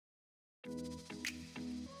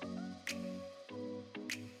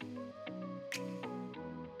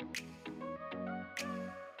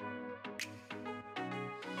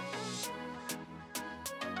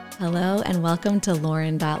Hello and welcome to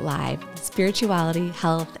Lauren.live, the spirituality,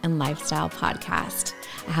 health, and lifestyle podcast.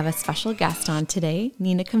 I have a special guest on today,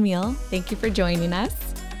 Nina Camille. Thank you for joining us.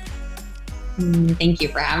 Thank you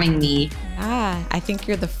for having me. I think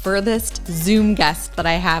you're the furthest Zoom guest that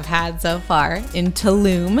I have had so far in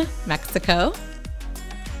Tulum, Mexico.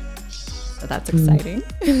 So that's exciting.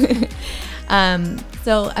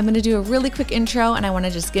 So I'm going to do a really quick intro and I want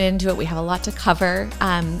to just get into it. We have a lot to cover.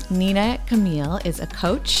 Nina Camille is a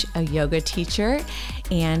coach, a yoga teacher,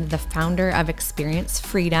 and the founder of Experience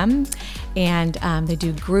Freedom. And they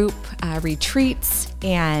do group retreats,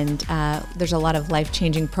 and there's a lot of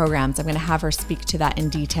life-changing programs. I'm going to have her speak to that in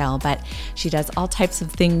detail, but she does all types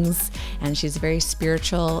of things, and she's a very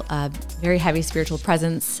spiritual, very heavy spiritual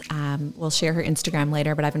presence. We'll share her Instagram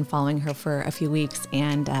later, but I've been following her for a few weeks,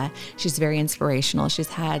 and she's very inspirational. She's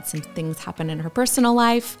had some things happen in her personal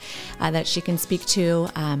life that she can speak to,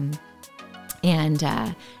 and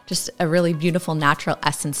just a really beautiful natural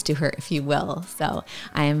essence to her, if you will. So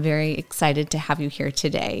I am very excited to have you here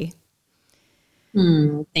today.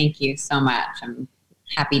 Thank you so much. I'm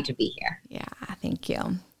happy to be here. Yeah, thank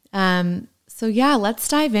you. So let's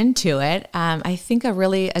dive into it. I think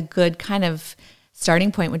a good kind of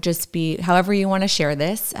starting point would just be, however you want to share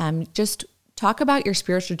this, just talk about your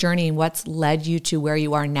spiritual journey and what's led you to where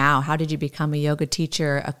you are now. How did you become a yoga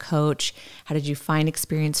teacher, a coach? How did you find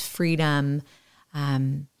Experience Freedom?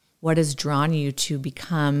 What has drawn you to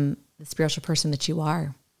become the spiritual person that you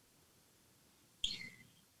are?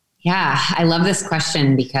 Yeah, I love this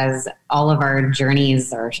question because all of our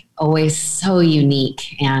journeys are always so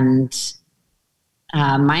unique, and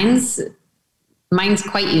mine's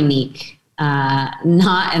quite unique.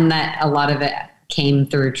 Not in that a lot of it came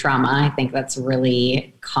through trauma. I think that's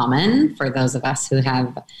really common for those of us who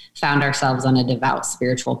have found ourselves on a devout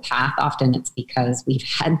spiritual path. Often it's because we've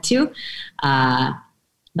had to.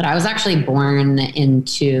 But I was actually born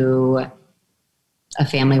into a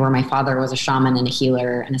family where my father was a shaman and a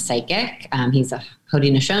healer and a psychic. He's a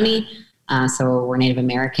Haudenosaunee, so we're Native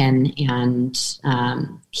American. And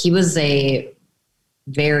he was a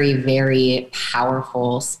very, very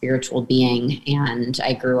powerful spiritual being. And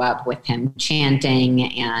I grew up with him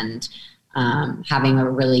chanting and having a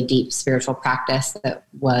really deep spiritual practice that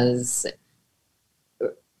was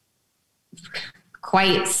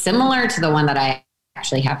quite similar to the one that I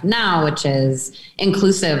actually have now, which is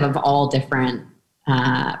inclusive of all different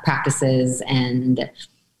practices and,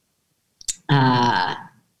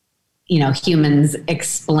 humans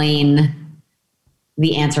explain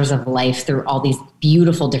the answers of life through all these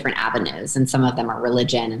beautiful different avenues. And some of them are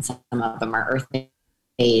religion and some of them are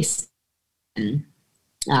earth-based. And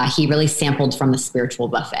he really sampled from the spiritual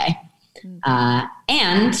buffet.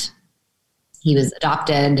 And he was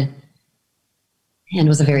adopted and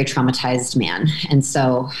was a very traumatized man. And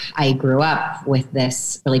so I grew up with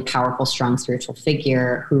this really powerful, strong spiritual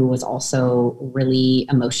figure who was also really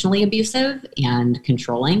emotionally abusive and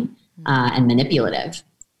controlling and manipulative.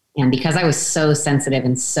 And because I was so sensitive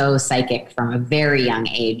and so psychic from a very young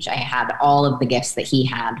age, I had all of the gifts that he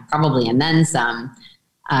had, probably, and then some.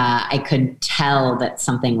 I could tell that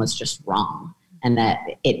something was just wrong and that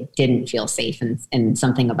it didn't feel safe and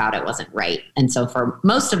something about it wasn't right. And so for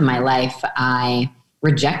most of my life, I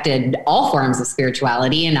rejected all forms of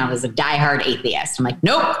spirituality, and I was a diehard atheist. I'm like,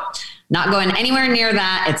 nope, not going anywhere near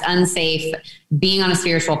that. It's unsafe. Being on a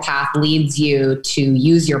spiritual path leads you to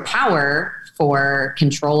use your power for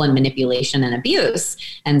control and manipulation and abuse.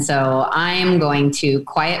 And so I'm going to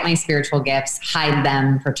quiet my spiritual gifts, hide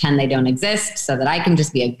them, pretend they don't exist so that I can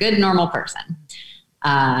just be a good, normal person.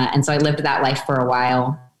 And so I lived that life for a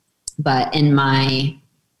while. But in my,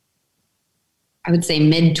 I would say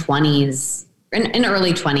mid-20s, in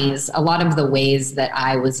early 20s, a lot of the ways that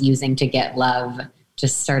I was using to get love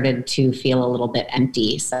just started to feel a little bit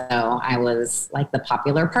empty. So I was like the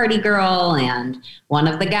popular party girl and one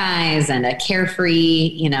of the guys and a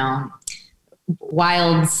carefree,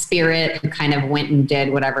 wild spirit who kind of went and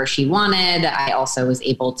did whatever she wanted. I also was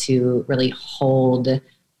able to really hold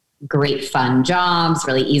great fun jobs,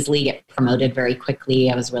 really easily get promoted very quickly.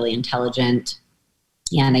 I was really intelligent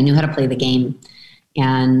and I knew how to play the game.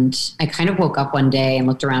 And I kind of woke up one day and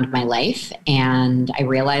looked around my life and I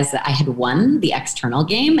realized that I had won the external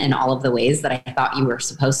game in all of the ways that I thought you were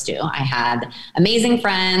supposed to. I had amazing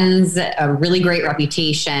friends, a really great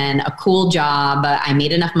reputation, a cool job. I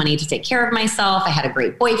made enough money to take care of myself. I had a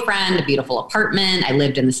great boyfriend, a beautiful apartment. I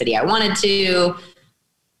lived in the city I wanted to.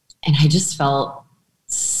 And I just felt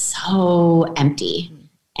so empty.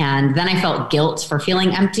 And then I felt guilt for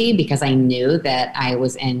feeling empty because I knew that I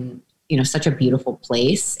was in such a beautiful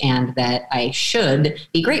place, and that I should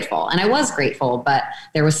be grateful. And I was grateful, but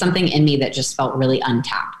there was something in me that just felt really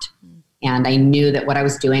untapped. And I knew that what I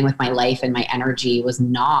was doing with my life and my energy was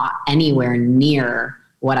not anywhere near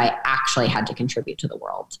what I actually had to contribute to the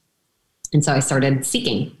world. And so I started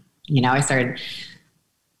seeking, I started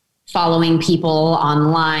following people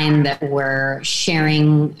online that were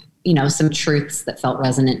sharing, some truths that felt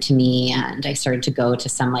resonant to me. And I started to go to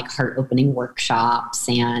some like heart opening workshops.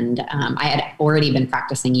 And I had already been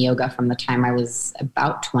practicing yoga from the time I was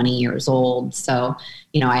about 20 years old. So,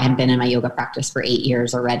 I had been in my yoga practice for 8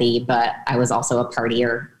 years already, but I was also a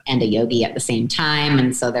partier and a yogi at the same time.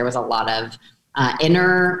 And so there was a lot of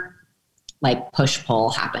inner like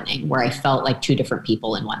push-pull happening where I felt like two different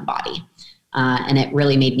people in one body. And it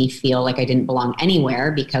really made me feel like I didn't belong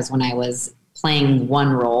anywhere, because when I was playing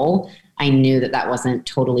one role, I knew that that wasn't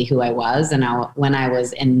totally who I was. And when I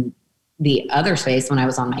was in the other space, when I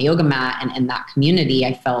was on my yoga mat and in that community,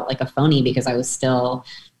 I felt like a phony because I was still,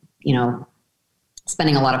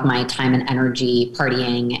 spending a lot of my time and energy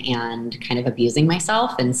partying and kind of abusing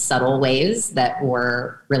myself in subtle ways that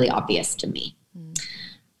were really obvious to me.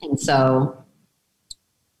 And so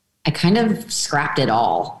I kind of scrapped it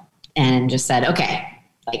all and just said, okay,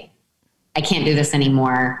 like I can't do this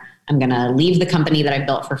anymore. I'm going to leave the company that I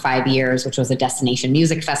built for 5 years, which was a destination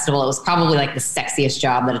music festival. It was probably like the sexiest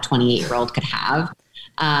job that a 28-year-old could have.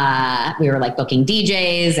 We were like booking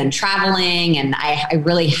DJs and traveling, and I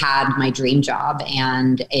really had my dream job,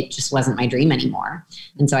 and it just wasn't my dream anymore.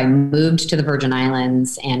 And so I moved to the Virgin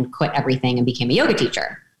Islands and quit everything and became a yoga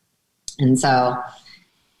teacher. And so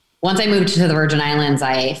once I moved to the Virgin Islands,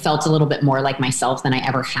 I felt a little bit more like myself than I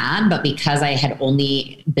ever had. But because I had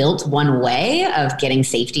only built one way of getting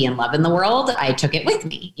safety and love in the world, I took it with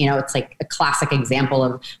me. It's like a classic example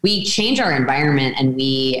of we change our environment and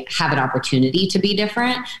we have an opportunity to be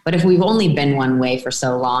different. But if we've only been one way for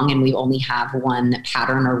so long and we only have one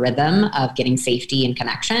pattern or rhythm of getting safety and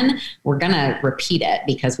connection, we're going to repeat it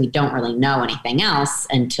because we don't really know anything else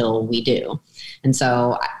until we do. And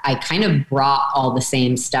so I kind of brought all the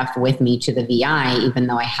same stuff with me to the VI, even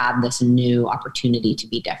though I had this new opportunity to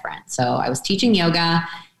be different. So I was teaching yoga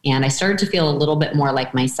and I started to feel a little bit more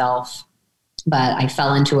like myself, but I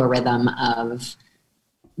fell into a rhythm of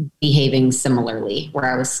behaving similarly,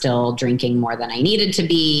 where I was still drinking more than I needed to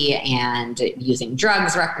be and using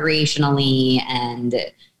drugs recreationally and,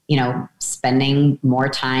 spending more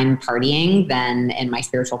time partying than in my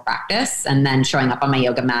spiritual practice, and then showing up on my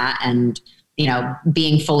yoga mat and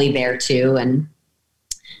being fully there too. And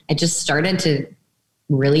it just started to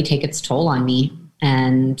really take its toll on me.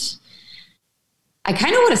 And I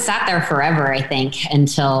kind of would have sat there forever, I think,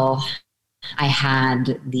 until I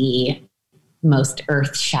had the most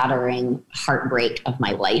earth-shattering heartbreak of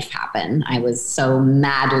my life happen. I was so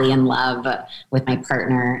madly in love with my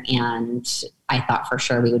partner, and I thought for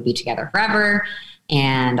sure we would be together forever.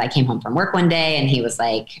 And I came home from work one day and he was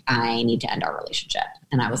like, I need to end our relationship.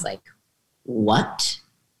 And I was like, what?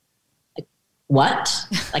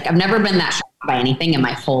 Like I've never been that shocked by anything in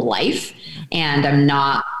my whole life. And I'm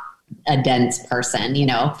not a dense person,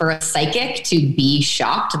 for a psychic to be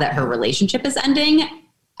shocked that her relationship is ending.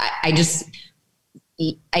 I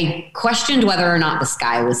questioned whether or not the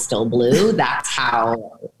sky was still blue. That's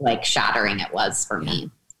how like shattering it was for me.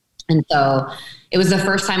 And so it was the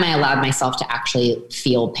first time I allowed myself to actually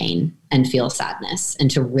feel pain and feel sadness and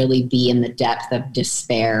to really be in the depth of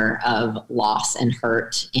despair of loss and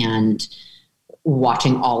hurt, and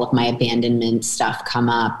watching all of my abandonment stuff come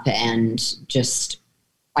up. And just,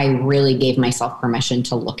 I really gave myself permission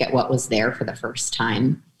to look at what was there for the first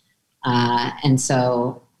time. And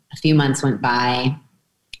so a few months went by.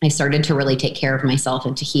 I started to really take care of myself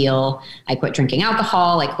and to heal. I quit drinking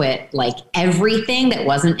alcohol. I quit like everything that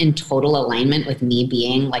wasn't in total alignment with me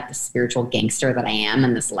being like the spiritual gangster that I am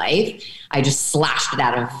in this life. I just slashed it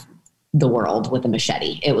out of the world with a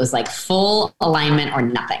machete. It was like full alignment or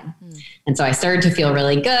nothing. And so I started to feel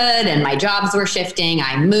really good, and my jobs were shifting.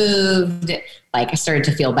 I moved, like I started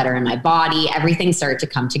to feel better in my body. Everything started to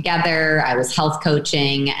come together. I was health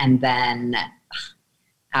coaching, and then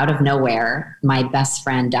out of nowhere, my best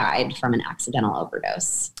friend died from an accidental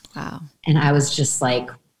overdose. Wow. And I was just like,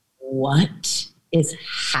 what is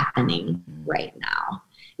happening right now?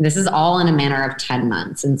 And this is all in a matter of 10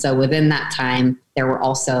 months. And so within that time, There were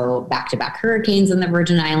also back-to-back hurricanes in the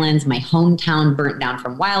Virgin Islands. My hometown burnt down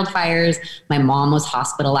from wildfires. My mom was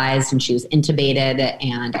hospitalized and she was intubated,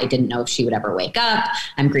 and I didn't know if she would ever wake up.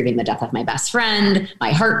 I'm grieving the death of my best friend,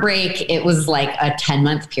 my heartbreak. It was like a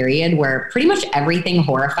 10-month period where pretty much everything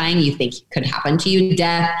horrifying you think could happen to you,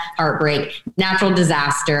 death, heartbreak, natural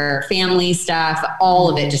disaster, family stuff, all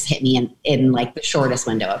of it just hit me in like the shortest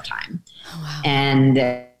window of time. Oh, wow. And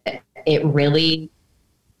it really...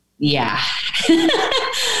 Yeah.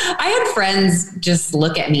 I had friends just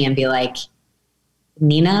look at me and be like,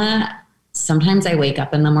 Nina, sometimes I wake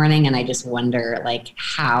up in the morning and I just wonder, like,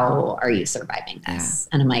 how are you surviving this? Yeah.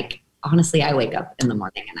 And I'm like, honestly, I wake up in the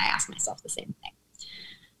morning and I ask myself the same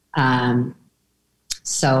thing.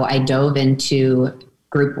 So I dove into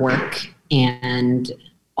group work and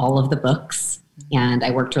all of the books. And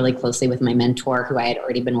I worked really closely with my mentor, who I had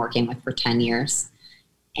already been working with for 10 years.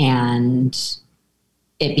 And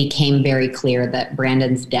it became very clear that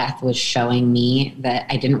Brandon's death was showing me that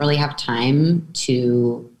I didn't really have time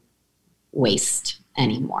to waste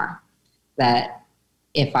anymore. That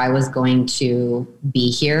if I was going to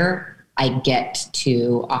be here, I get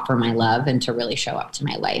to offer my love and to really show up to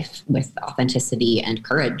my life with authenticity and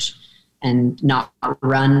courage, and not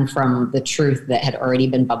run from the truth that had already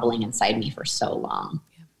been bubbling inside me for so long.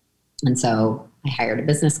 Yeah. And so I hired a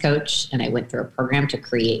business coach and I went through a program to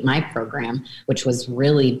create my program, which was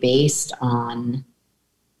really based on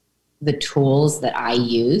the tools that I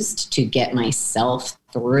used to get myself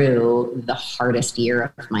through the hardest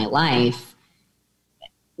year of my life,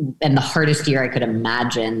 and the hardest year I could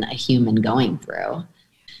imagine a human going through.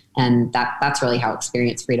 And that's really how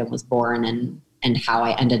Experience Freedom was born, and how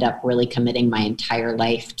I ended up really committing my entire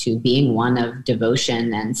life to being one of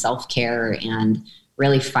devotion and self-care and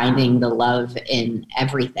really finding the love in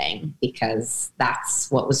everything, because that's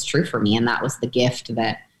what was true for me. And that was the gift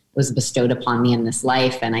that was bestowed upon me in this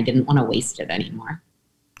life. And I didn't want to waste it anymore.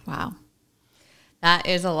 Wow. That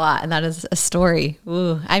is a lot. And that is a story.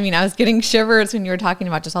 Ooh. I mean, I was getting shivers when you were talking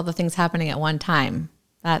about just all the things happening at one time.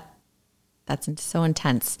 That's so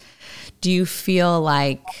intense. Do you feel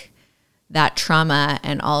like that trauma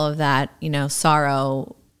and all of that,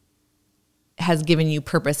 sorrow has given you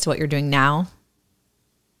purpose to what you're doing now?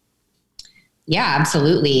 Yeah,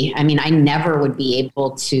 absolutely. I mean, I never would be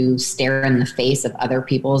able to stare in the face of other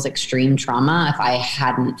people's extreme trauma if I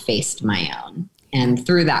hadn't faced my own. And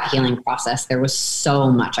through that healing process, there was so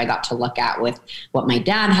much I got to look at with what my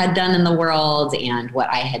dad had done in the world and what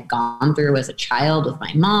I had gone through as a child with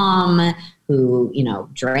my mom, who,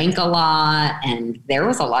 drank a lot, and there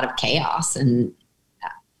was a lot of chaos. And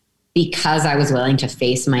because I was willing to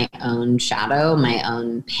face my own shadow, my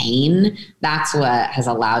own pain, that's what has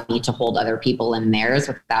allowed me to hold other people in theirs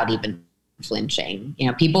without even flinching.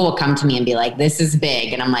 People will come to me and be like, this is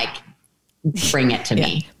big. And I'm like, bring it to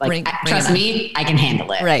me. Like, trust me, I can handle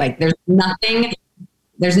it. Right. Like there's nothing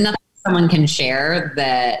someone can share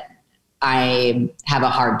that I have a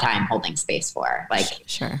hard time holding space for. Like,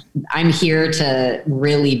 sure. I'm here to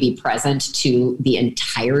really be present to the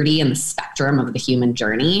entirety and the spectrum of the human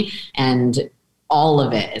journey. And all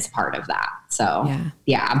of it is part of that. So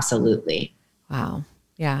yeah, absolutely. Wow.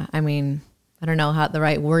 Yeah. I mean, I don't know how the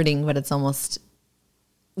right wording, but it's almost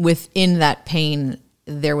within that pain,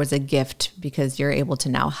 there was a gift because you're able to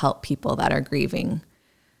now help people that are grieving,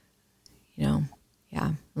 Yeah.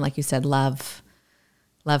 And like you said, love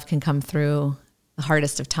can come through the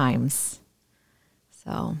hardest of times.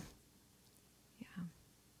 So,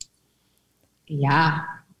 yeah.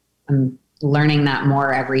 I'm learning that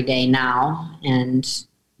more every day now, and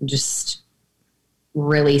just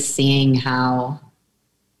really seeing how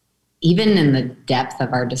even in the depth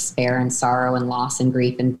of our despair and sorrow and loss and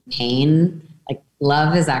grief and pain, like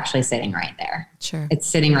love is actually sitting right there. Sure. It's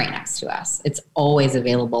sitting right next to us. It's always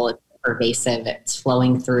available. It's pervasive. It's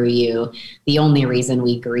flowing through you. The only reason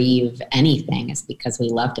we grieve anything is because we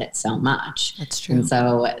loved it so much. That's true. And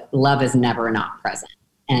so love is never not present.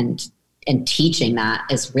 And teaching that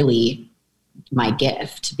is really my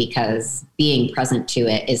gift, because being present to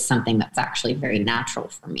it is something that's actually very natural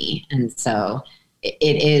for me. And so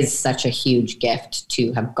it is such a huge gift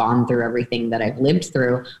to have gone through everything that I've lived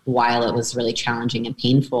through. While it was really challenging and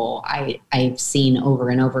painful, I've seen over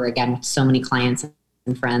and over again with so many clients and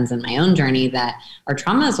friends in my own journey that our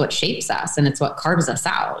trauma is what shapes us, and it's what carves us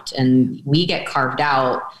out. And we get carved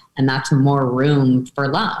out, and that's more room for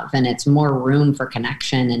love, and it's more room for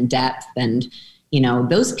connection and depth. And,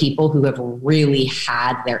 those people who have really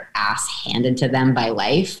had their ass handed to them by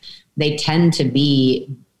life, they tend to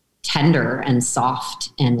be tender and soft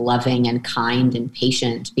and loving and kind and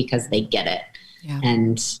patient because they get it. Yeah.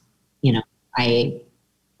 And,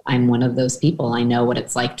 I'm one of those people. I know what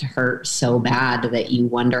it's like to hurt so bad that you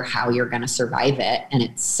wonder how you're going to survive it. And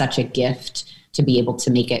it's such a gift to be able to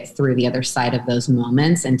make it through the other side of those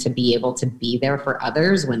moments and to be able to be there for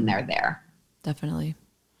others when they're there. Definitely.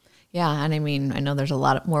 Yeah. And I mean, I know there's a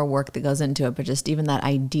lot more work that goes into it, but just even that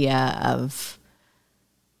idea of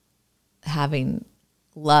having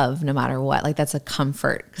love no matter what, like that's a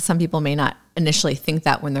comfort, because some people may not initially think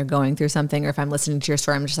that when they're going through something, or if I'm listening to your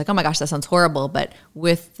story, I'm just like, oh my gosh, that sounds horrible. But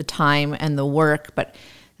with the time and the work, but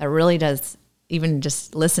that really does, even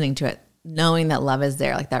just listening to it, knowing that love is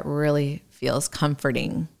there, like that really feels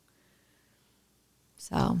comforting.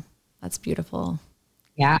 So that's beautiful.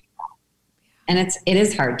 Yeah. And it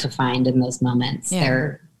is hard to find in those moments. Yeah.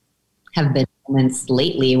 There have been moments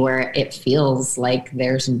lately where it feels like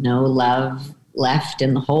there's no love left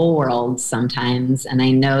in the whole world sometimes. And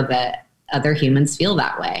I know that other humans feel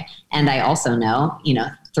that way. And I also know,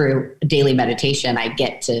 through daily meditation, I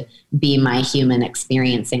get to be my human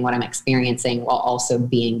experiencing what I'm experiencing while also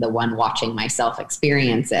being the one watching myself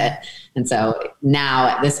experience it. And so now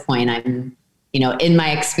at this point, I'm, in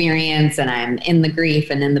my experience, and I'm in the grief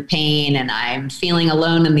and in the pain, and I'm feeling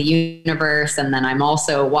alone in the universe. And then I'm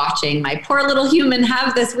also watching my poor little human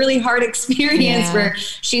have this really hard experience where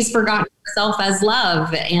she's forgotten herself as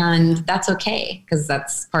love. And that's okay, because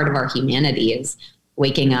that's part of our humanity, is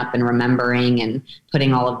waking up and remembering and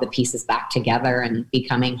putting all of the pieces back together and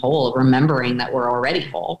becoming whole, remembering that we're already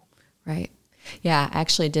whole. Right. Yeah, I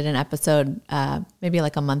actually did an episode maybe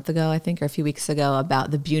like a month ago, I think, or a few weeks ago,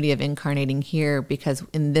 about the beauty of incarnating here, because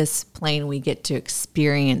in this plane we get to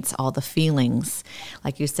experience all the feelings.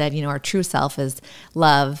 Like you said, our true self is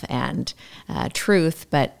love and truth,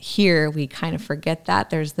 but here we kind of forget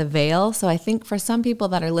that. There's the veil. So I think for some people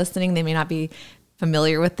that are listening, they may not be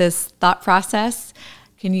familiar with this thought process.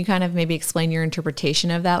 Can you kind of maybe explain your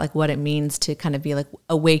interpretation of that, like what it means to kind of be like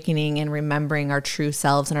awakening and remembering our true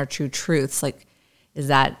selves and our true truths? Like, is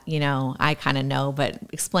that, I kind of know, but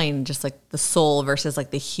explain just like the soul versus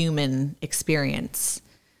like the human experience.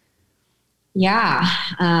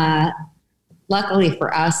 Yeah. Luckily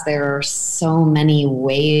for us, there are so many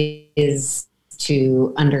ways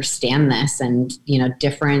to understand this, and,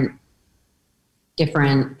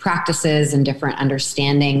 different practices and different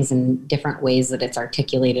understandings and different ways that it's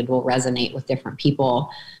articulated will resonate with different people.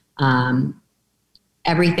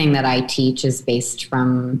 Everything that I teach is based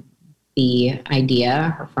from the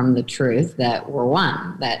idea, or from the truth, that we're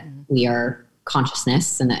one, that we are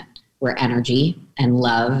consciousness, and that we're energy, and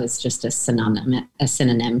love is just a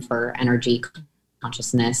synonym for energy,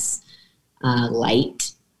 consciousness,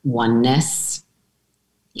 light, oneness.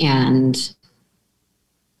 And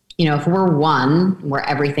if we're one, we're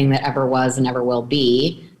everything that ever was and ever will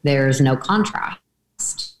be, there's no contrast.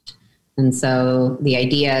 And so the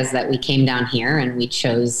idea is that we came down here and we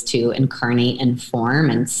chose to incarnate and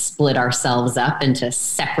form and split ourselves up into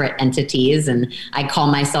separate entities. And I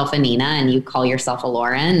call myself a Nina and you call yourself a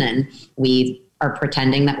Lauren, and we are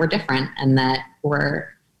pretending that we're different and that we're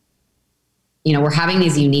having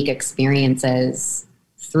these unique experiences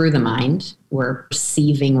through the mind. We're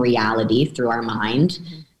perceiving reality through our mind.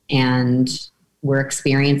 Mm-hmm. And we're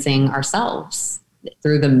experiencing ourselves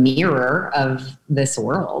through the mirror of this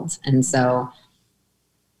world. And so,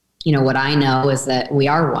 what I know is that we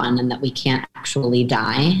are one, and that we can't actually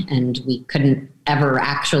die, and we couldn't ever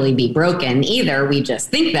actually be broken either. We just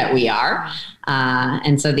think that we are.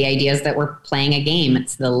 And so the idea is that we're playing a game.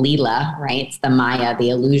 It's the Leela, right? It's the Maya, the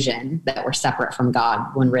illusion that we're separate from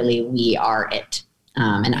God, when really we are it.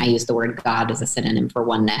 And I use the word God as a synonym for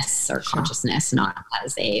oneness or consciousness, not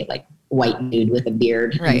as a like white dude with a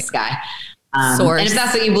beard in the sky. And if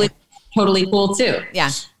that's what you believe, totally cool too. Yeah.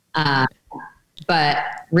 But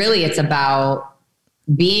really it's about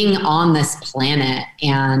being on this planet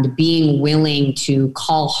and being willing to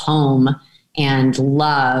call home and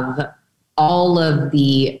love all of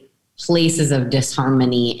the places of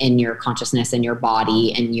disharmony in your consciousness, in your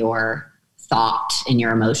body, in your thought, in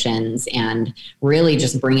your emotions, and really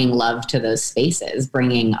just bringing love to those spaces,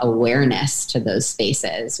 bringing awareness to those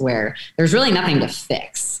spaces where there's really nothing to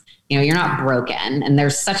fix. You're not broken, and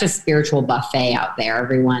there's such a spiritual buffet out there.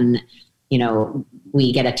 Everyone,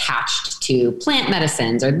 we get attached to plant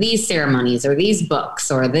medicines or these ceremonies or these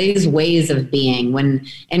books or these ways of being, when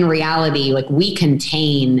in reality, like, we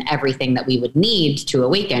contain everything that we would need to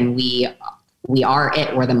awaken. We are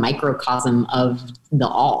it. We're the microcosm of the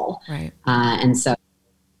all. Right. And so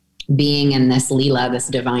being in this Leela, this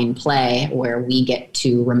divine play where we get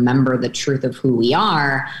to remember the truth of who we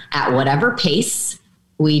are at whatever pace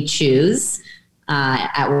we choose,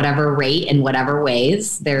 at whatever rate, in whatever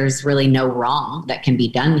ways, there's really no wrong that can be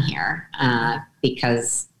done here,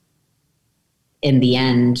 because in the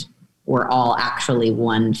end, we're all actually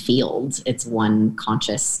one field. It's one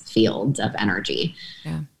conscious field of energy.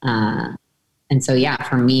 Yeah. And so, yeah,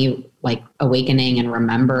 for me, like awakening and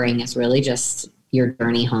remembering is really just your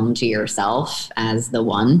journey home to yourself as the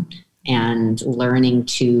one, and learning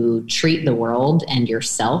to treat the world and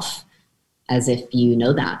yourself as if you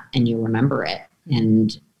know that and you remember it,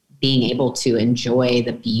 and being able to enjoy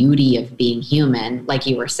the beauty of being human. Like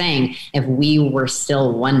you were saying, if we were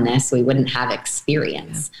still oneness, we wouldn't have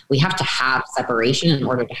experience. We have to have separation in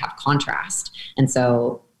order to have contrast. And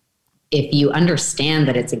so if you understand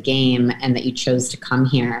that it's a game and that you chose to come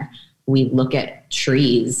here, we look at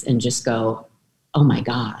trees and just go, oh my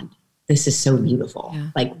God, this is so beautiful. Yeah.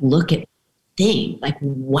 Like, look at the thing, like,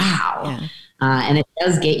 wow. Yeah. And it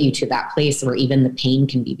does get you to that place where even the pain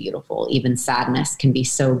can be beautiful. Even sadness can be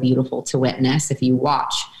so beautiful to witness. If you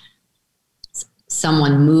watch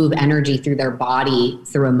someone move energy through their body,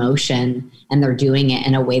 through emotion, and they're doing it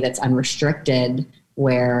in a way that's unrestricted,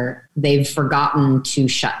 where they've forgotten to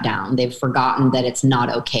shut down. They've forgotten that it's not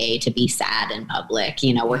okay to be sad in public.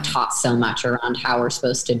 You know, we're taught so much around how we're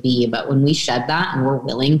supposed to be, but when we shed that and we're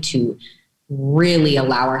willing to really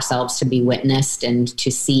allow ourselves to be witnessed and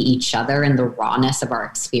to see each other in the rawness of our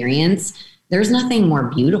experience, there's nothing more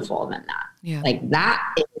beautiful than that. Yeah. Like,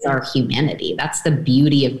 that is our humanity. That's the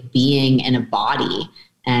beauty of being in a body.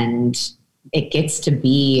 And it gets to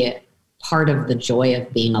be part of the joy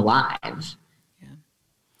of being alive.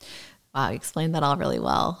 Wow, you explained that all really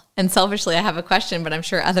well. And selfishly, I have a question, but I'm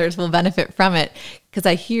sure others will benefit from it, because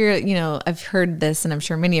I hear, you know, I've heard this, and I'm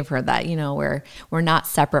sure many have heard that, you know, where we're not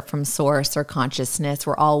separate from source or consciousness.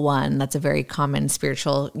 We're all one. That's a very common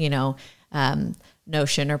spiritual, you know,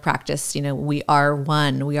 notion or practice. You know, we are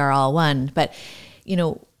one. We are all one. But, you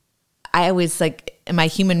know, I always, like, in my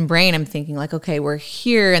human brain, I'm thinking like, okay, we're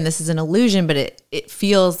here and this is an illusion, but it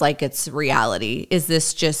feels like it's reality. Is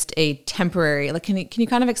this just a temporary, like, can you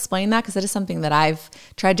kind of explain that? Because that is something that I've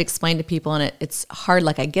tried to explain to people, and it's hard.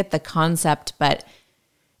 Like, I get the concept, but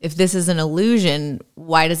if this is an illusion,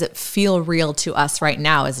 why does it feel real to us right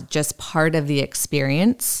now? Is it just part of the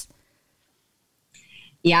experience?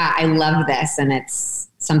 Yeah, I love this. And it's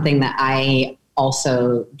something that I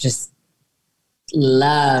also just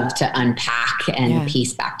love to unpack and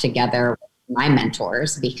piece back together with my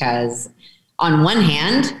mentors, because on one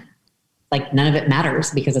hand, like, none of it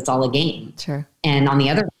matters because it's all a game. Sure. And on the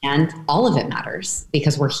other hand, all of it matters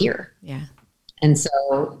because we're here. Yeah. And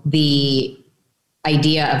so the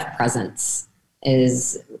idea of presence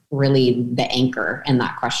is really the anchor in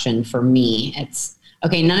that question for me. It's,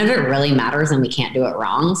 okay, none of it really matters and we can't do it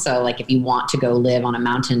wrong. So, like, if you want to go live on a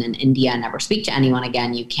mountain in India and never speak to anyone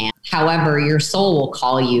again, you can. However, your soul will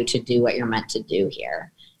call you to do what you're meant to do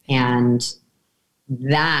here. And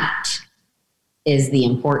that is the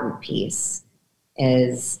important piece,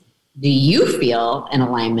 is, do you feel in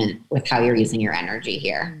alignment with how you're using your energy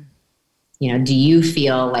here? You know, do you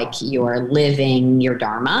feel like you're living your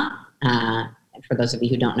Dharma? For those of you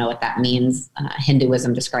who don't know what that means,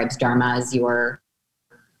 Hinduism describes Dharma as your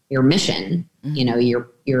mission, you know,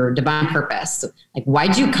 your divine purpose. Like,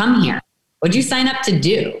 why'd you come here? What'd you sign up to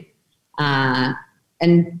do?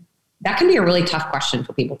 And that can be a really tough question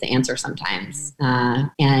for people to answer sometimes.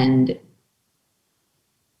 And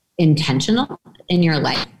intentional in your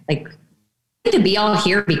life, like, to be all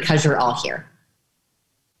here because you're all here.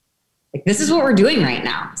 Like, this is what we're doing right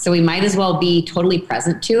now. So we might as well be totally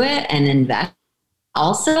present to it and invest.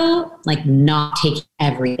 Also, like, not take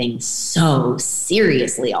everything so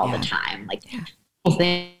seriously all the time. Like, people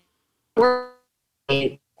think we're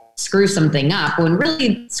screw something up when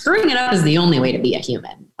really screwing it up is the only way to be a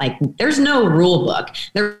human. Like, there's no rule book.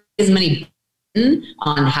 There is many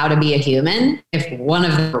on how to be a human if one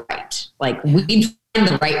of them are right. Like, we'd find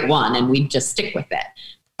the right one and we'd just stick with it.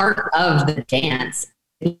 Part of the dance,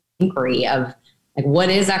 the inquiry of, like, what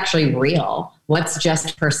is actually real? What's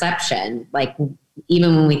just perception? Like,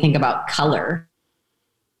 even when we think about color,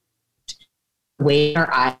 where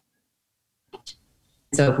our eyes.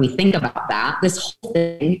 So if we think about that, this whole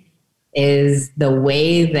thing is the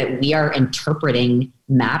way that we are interpreting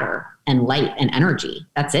matter and light and energy.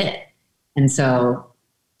 That's it. And so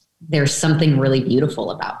there's something really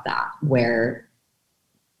beautiful about that, where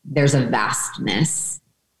there's a vastness,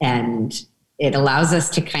 and it allows us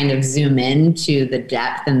to kind of zoom in to the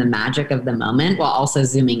depth and the magic of the moment, while also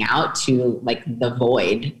zooming out to, like, the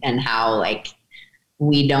void, and how, like,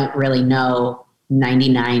 we don't really know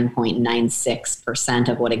 99.96%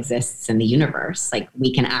 of what exists in the universe. Like,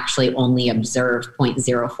 we can actually only observe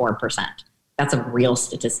 0.04%. That's a real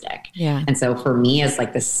statistic. Yeah. And so for me, as,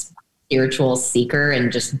 like, this spiritual seeker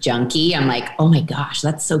and just junkie, I'm like, oh my gosh,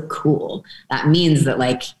 that's so cool. That means that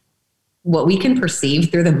like what we can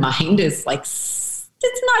perceive through the mind is like, it's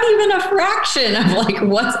not even a fraction of like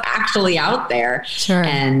what's actually out there. Sure.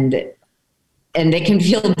 And it can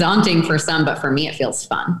feel daunting for some, but for me, it feels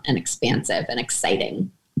fun and expansive and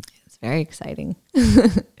exciting. It's very exciting.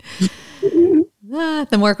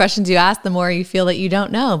 The more questions you ask, the more you feel that you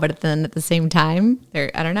don't know. But then at the same time,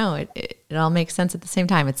 I don't know, it all makes sense at the same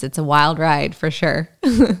time. It's a wild ride for sure.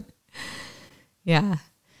 Yeah.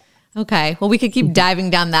 Okay. Well, we could keep diving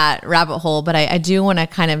down that rabbit hole, but I do want to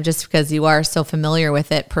kind of, just because you are so familiar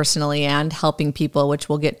with it personally and helping people, which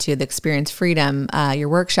we'll get to the Experience Freedom, your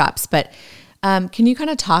workshops, but can you kind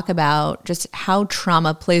of talk about just how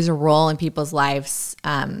trauma plays a role in people's lives,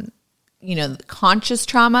 conscious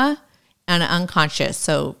trauma and unconscious.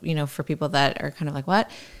 So, for people that are kind of like, what?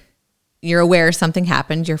 You're aware something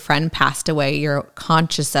happened, your friend passed away, you're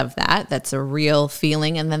conscious of that. That's a real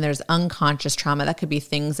feeling. And then there's unconscious trauma. That could be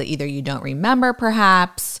things that either you don't remember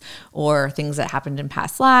perhaps, or things that happened in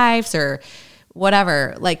past lives or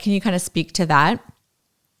whatever. Like, can you kind of speak to that?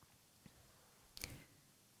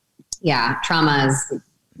 Yeah, trauma is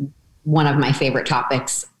one of my favorite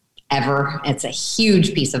topics ever. It's a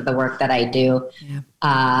huge piece of the work that I do.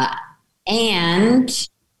 Yeah. And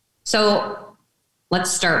so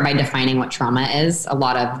let's start by defining what trauma is. A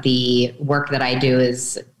lot of the work that I do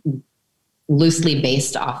is loosely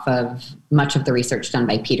based off of much of the research done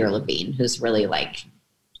by Peter Levine, who's really like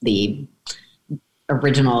the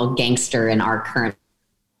original gangster in our current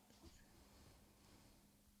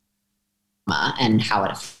trauma and how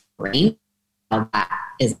it affects the brain. How that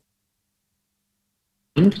is.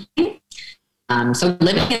 So we're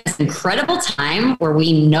living in this incredible time where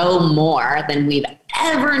we know more than we've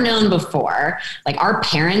ever known before. Like, our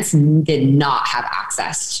parents did not have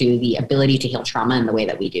access to the ability to heal trauma in the way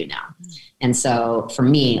that we do now. And so for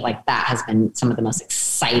me, like, that has been some of the most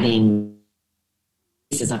exciting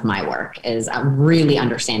pieces of my work, is really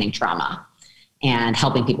understanding trauma and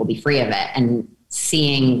helping people be free of it and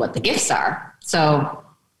seeing what the gifts are. So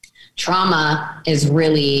trauma is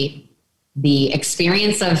really the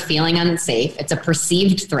experience of feeling unsafe. It's a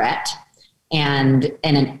perceived threat and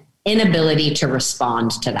an inability to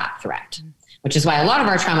respond to that threat, which is why a lot of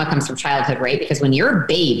our trauma comes from childhood, right? Because when you're a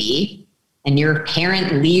baby and your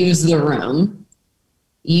parent leaves the room,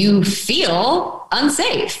 you feel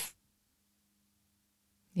unsafe.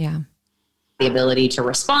 Yeah. The ability to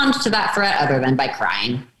respond to that threat other than by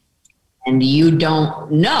crying. And you don't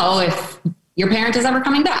know if your parent is ever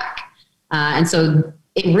coming back. And so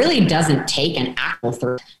it really doesn't take an actual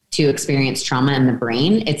threat to experience trauma in the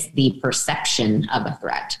brain. It's the perception of a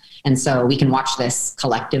threat. And so we can watch this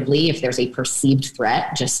collectively if there's a perceived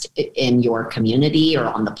threat just in your community or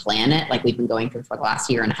on the planet, like we've been going through for the last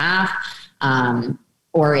year and a half,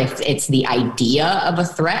 or if it's the idea of a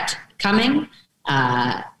threat coming,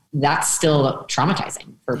 that's still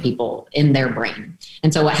traumatizing for people in their brain.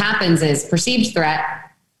 And so what happens is perceived threat,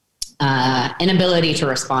 inability to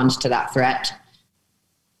respond to that threat,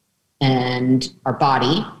 and our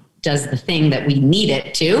body does the thing that we need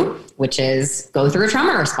it to, which is go through a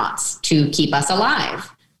trauma response to keep us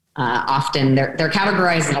alive. Often they're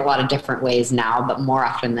categorized in a lot of different ways now, but more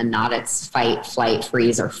often than not, it's fight, flight,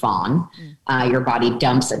 freeze, or fawn. Your body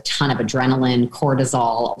dumps a ton of adrenaline,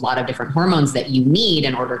 cortisol, a lot of different hormones that you need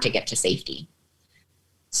in order to get to safety.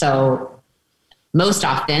 So most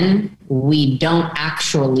often, we don't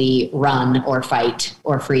actually run or fight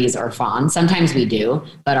or freeze or fawn. Sometimes we do,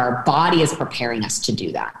 but our body is preparing us to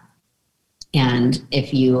do that. And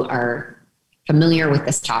if you are familiar with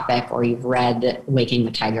this topic, or you've read Waking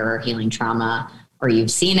the Tiger or Healing Trauma, or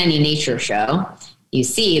you've seen any nature show, you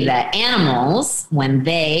see that animals, when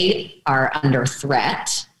they are under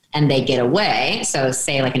threat and they get away, so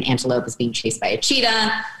say like an antelope is being chased by a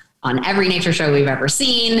cheetah, on every nature show we've ever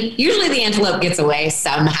seen, usually the antelope gets away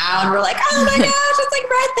somehow, and we're like, oh my gosh, it's like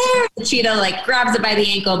right there. The cheetah like grabs it by the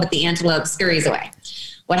ankle, but the antelope scurries away.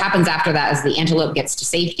 What happens after that is the antelope gets to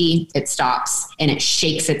safety, it stops, and it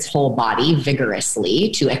shakes its whole body vigorously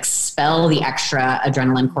to expel the extra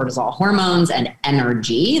adrenaline, cortisol hormones, and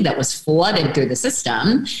energy that was flooded through the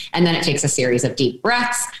system. And then it takes a series of deep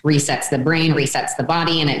breaths, resets the brain, resets the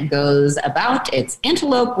body, and it goes about its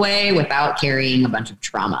antelope way without carrying a bunch of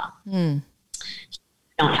trauma. Don't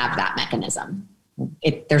have that mechanism.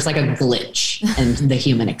 There's like a glitch in the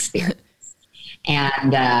human experience.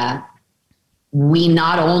 And we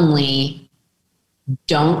not only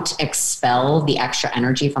don't expel the extra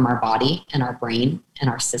energy from our body and our brain and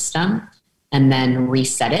our system and then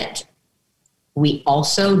reset it, we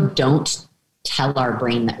also don't tell our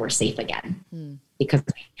brain that we're safe again. because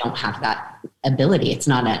we don't have that ability. It's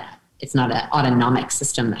not an autonomic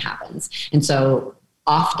system that happens. And so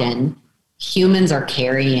often humans are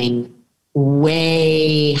carrying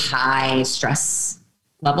way high stress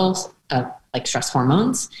levels of like stress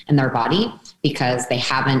hormones in their body because they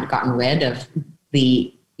haven't gotten rid of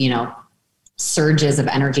the, surges of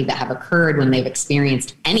energy that have occurred when they've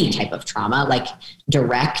experienced any type of trauma. Like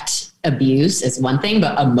direct abuse is one thing,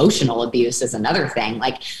 but emotional abuse is another thing.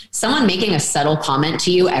 Like someone making a subtle comment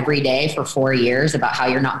to you every day for 4 years about how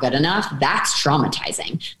you're not good enough, that's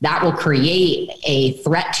traumatizing. That will create a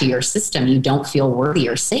threat to your system. You don't feel worthy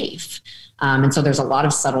or safe. And so there's a lot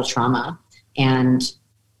of subtle trauma. And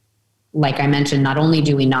like I mentioned, not only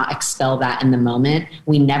do we not expel that in the moment,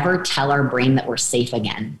 we never tell our brain that we're safe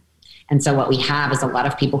again. And so what we have is a lot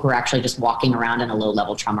of people who are actually just walking around in a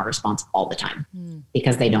low-level trauma response all the time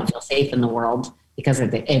because they don't feel safe in the world, because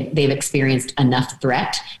they've experienced enough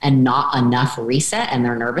threat and not enough reset in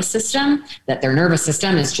their nervous system, that their nervous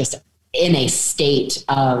system is just in a state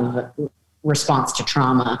of response to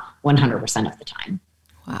trauma 100% of the time.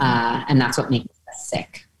 Wow. And that's what makes us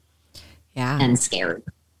sick and scared.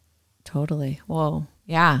 Totally. Whoa.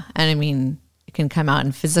 Yeah. And I mean, it can come out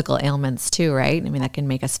in physical ailments too, right? I mean, that can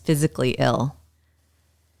make us physically ill.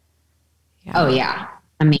 Yeah. Oh, yeah.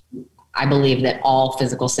 I mean, I believe that all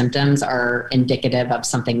physical symptoms are indicative of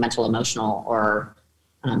something mental, emotional, or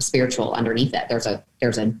spiritual underneath it.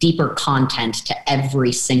 There's a deeper content to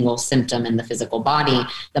every single symptom in the physical body.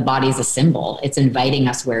 The body is a symbol. It's inviting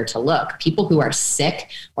us where to look. People who are sick,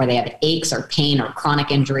 or they have aches or pain or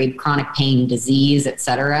chronic injury, chronic pain, disease,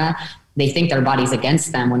 etc., they think their body's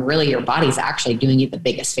against them, when really your body's actually doing you the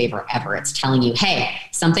biggest favor ever. It's telling you, hey,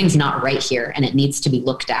 something's not right here and it needs to be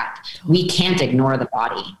looked at. We can't ignore the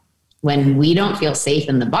body. When we don't feel safe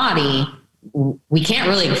in the body, we can't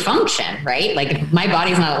really function, right? Like if my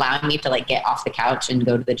body's not allowing me to like get off the couch and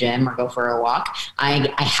go to the gym or go for a walk,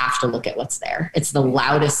 I have to look at what's there. It's the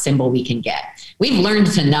loudest symbol we can get. We've learned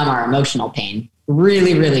to numb our emotional pain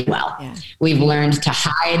really, really well. Yeah. We've learned to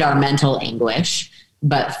hide our mental anguish,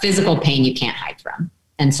 but physical pain you can't hide from.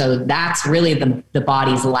 And so that's really the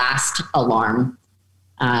body's last alarm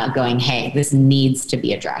going, hey, this needs to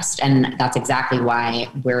be addressed. And that's exactly why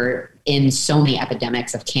we're in so many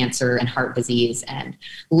epidemics of cancer and heart disease and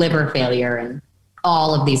liver failure and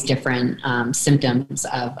all of these different symptoms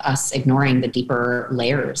of us ignoring the deeper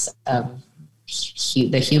layers of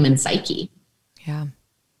the human psyche. Yeah,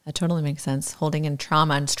 that totally makes sense. Holding in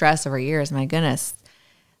trauma and stress over years, my goodness.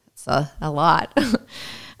 So a lot.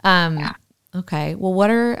 Okay. Well,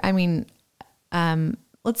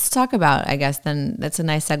 let's talk about, I guess, then that's a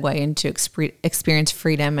nice segue into experience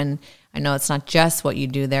freedom. And I know it's not just what you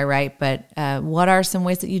do there, right? But what are some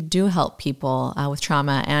ways that you do help people with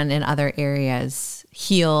trauma and in other areas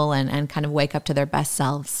heal and kind of wake up to their best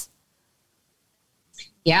selves?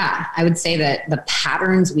 Yeah, I would say that the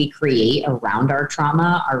patterns we create around our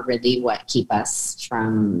trauma are really what keep us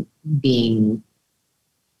from being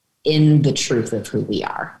in the truth of who we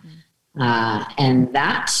are. And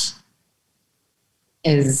that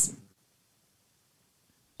is,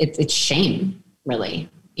 it's shame, really.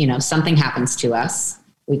 Something happens to us.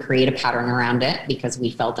 We create a pattern around it because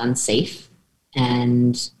we felt unsafe.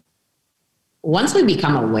 And once we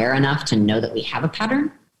become aware enough to know that we have a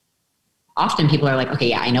pattern, often people are like, okay,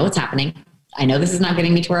 yeah, I know what's happening. I know this is not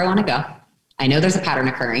getting me to where I want to go. I know there's a pattern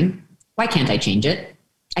occurring. Why can't I change it?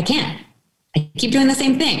 I can't. I keep doing the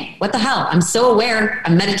same thing. What the hell? I'm so aware.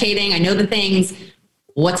 I'm meditating. I know the things.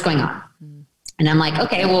 What's going on? And I'm like,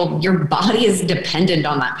 okay, well, your body is dependent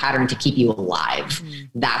on that pattern to keep you alive.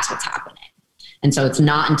 That's what's happening. And so it's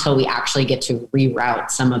not until we actually get to reroute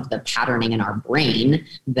some of the patterning in our brain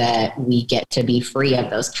that we get to be free of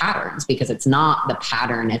those patterns, because it's not the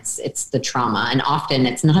pattern, it's the trauma. And often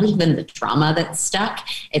it's not even the trauma that's stuck.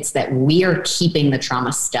 It's that we are keeping the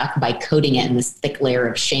trauma stuck by coating it in this thick layer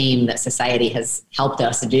of shame that society has helped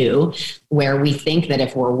us do, where we think that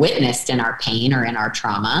if we're witnessed in our pain or in our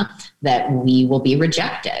trauma, that we will be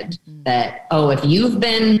rejected. That, oh, if you've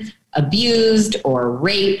been abused or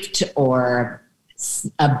raped or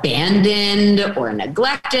abandoned or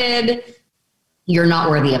neglected, you're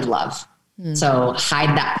not worthy of love. So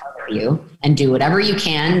hide that part of you and do whatever you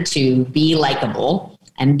can to be likable,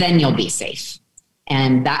 and then you'll be safe.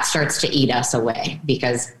 And that starts to eat us away,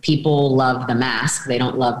 because people love the mask. They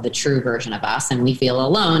don't love the true version of us. And we feel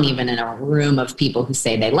alone, even in a room of people who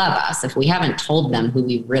say they love us. If we haven't told them who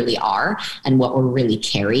we really are and what we're really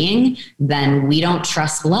carrying, then we don't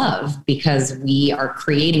trust love, because we are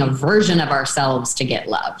creating a version of ourselves to get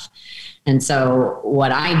love. And so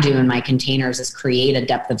what I do in my containers is create a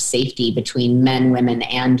depth of safety between men, women,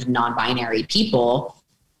 and non-binary people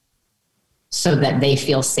so that they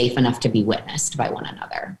feel safe enough to be witnessed by one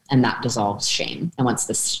another. And that dissolves shame. And once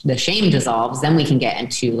the shame dissolves, then we can get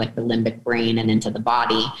into like the limbic brain and into the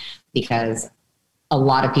body, because a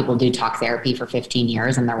lot of people do talk therapy for 15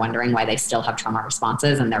 years and they're wondering why they still have trauma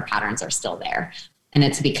responses and their patterns are still there. And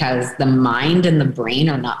it's because the mind and the brain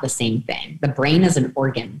are not the same thing. The brain is an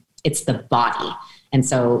organ. It's the body. And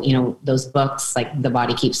so, those books like The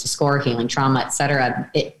Body Keeps the Score, Healing Trauma, et cetera,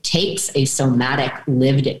 it takes a somatic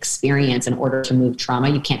lived experience in order to move trauma.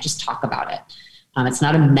 You can't just talk about it. It's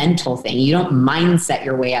not a mental thing. You don't mindset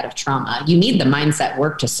your way out of trauma. You need the mindset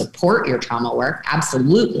work to support your trauma work,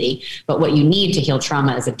 absolutely. But what you need to heal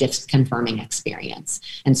trauma is a disconfirming experience.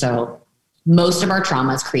 And so most of our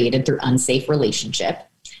trauma is created through unsafe relationship.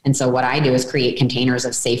 And so what I do is create containers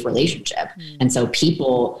of safe relationship. And so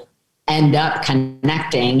people end up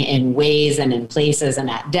connecting in ways and in places and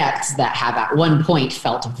at depths that have at one point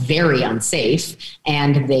felt very unsafe,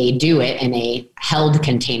 and they do it in a held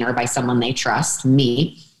container by someone they trust,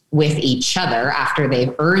 me, with each other after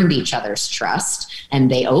they've earned each other's trust,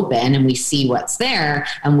 and they open and we see what's there,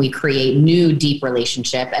 and we create new deep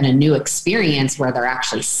relationship and a new experience where they're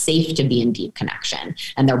actually safe to be in deep connection,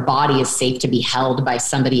 and their body is safe to be held by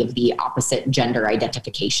somebody of the opposite gender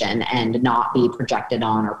identification and not be projected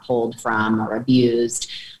on or pulled from or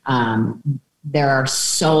abused. There are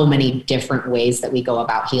so many different ways that we go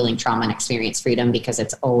about healing trauma and experience freedom, because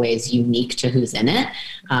it's always unique to who's in it.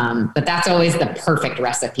 But that's always the perfect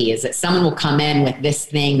recipe, is that someone will come in with this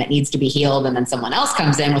thing that needs to be healed, and then someone else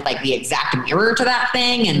comes in with like the exact mirror to that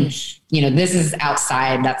thing. And, this is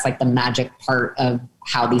outside. That's like the magic part of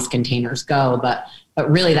how these containers go. But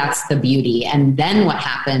really that's the beauty. And then what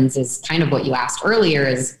happens is kind of what you asked earlier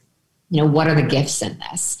is, what are the gifts in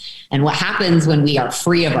this? And what happens when we are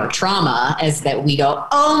free of our trauma is that we go,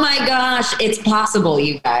 oh my gosh, it's possible,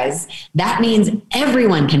 you guys. That means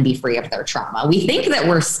everyone can be free of their trauma. We think that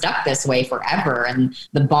we're stuck this way forever, and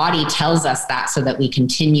the body tells us that so that we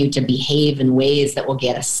continue to behave in ways that will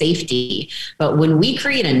get us safety. But when we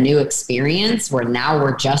create a new experience where now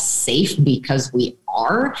we're just safe because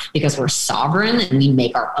we're sovereign and we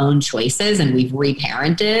make our own choices, and we've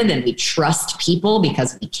reparented and we trust people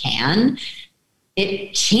because we can,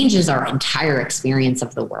 it changes our entire experience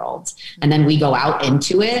of the world. And then we go out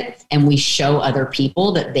into it and we show other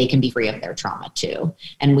people that they can be free of their trauma too.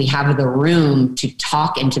 And we have the room to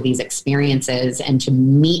talk into these experiences and to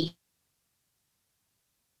meet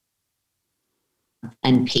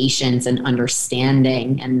and patience and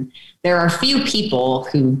understanding. And there are few people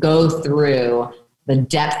who go through the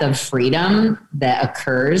depth of freedom that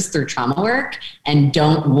occurs through trauma work and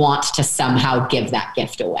don't want to somehow give that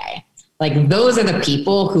gift away. Like, those are the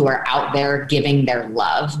people who are out there giving their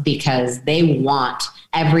love because they want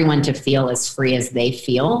everyone to feel as free as they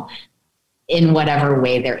feel in whatever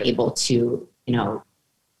way they're able to,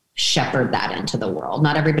 shepherd that into the world.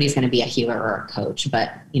 Not everybody's going to be a healer or a coach,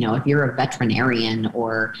 but, if you're a veterinarian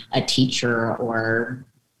or a teacher, or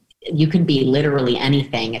you could be literally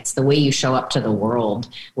anything. It's the way you show up to the world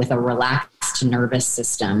with a relaxed nervous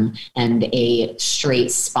system and a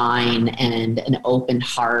straight spine and an open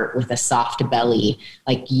heart with a soft belly.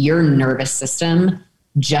 Like, your nervous system,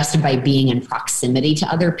 just by being in proximity to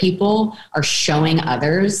other people, are showing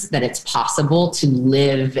others that it's possible to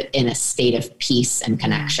live in a state of peace and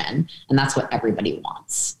connection. And that's what everybody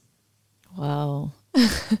wants. Wow.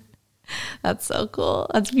 That's so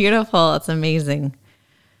cool. That's beautiful. That's amazing.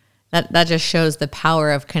 That just shows the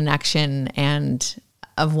power of connection and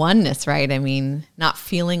of oneness, right? I mean, not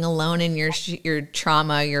feeling alone in your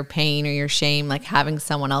trauma, your pain, or your shame, like having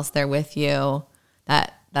someone else there with you,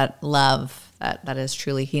 that love, that is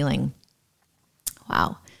truly healing.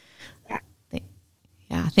 Wow.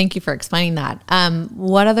 Yeah. Thank you for explaining that.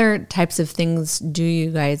 What other types of things do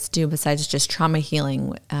you guys do besides just trauma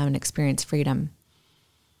healing and experience freedom?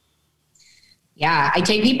 Yeah, I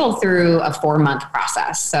take people through a 4-month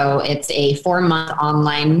process. So it's a 4-month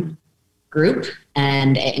online group,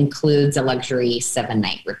 and it includes a luxury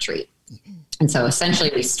 7-night retreat. And so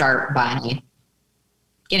essentially we start by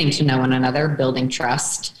getting to know one another, building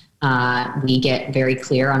trust. We get very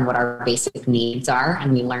clear on what our basic needs are,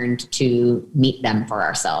 and we learned to meet them for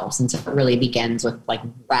ourselves. And so it really begins with like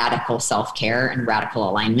radical self-care and radical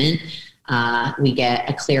alignment. We get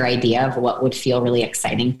a clear idea of what would feel really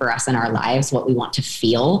exciting for us in our lives, what we want to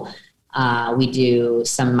feel. We do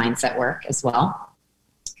some mindset work as well.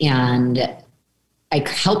 And I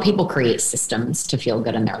help people create systems to feel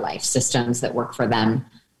good in their life, systems that work for them,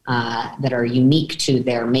 that are unique to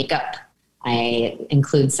their makeup, I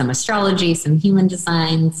include some astrology, some human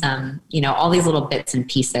design, some, all these little bits and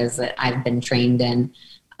pieces that I've been trained in.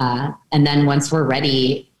 And then once we're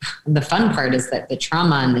ready, the fun part is that the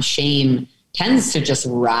trauma and the shame tends to just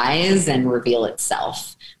rise and reveal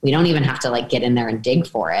itself. We don't even have to get in there and dig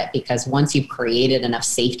for it, because once you've created enough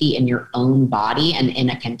safety in your own body and in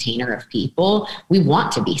a container of people, we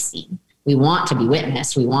want to be seen. We want to be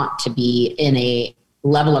witnessed. We want to be in a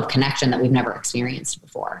level of connection that we've never experienced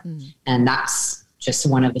before. And that's just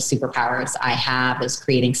one of the superpowers I have, is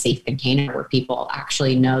creating safe container where people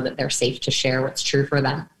actually know that they're safe to share what's true for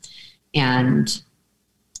them. And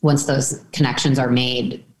once those connections are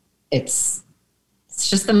made, it's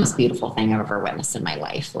just the most beautiful thing I've ever witnessed in my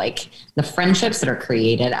life. The friendships that are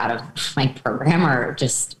created out of my program are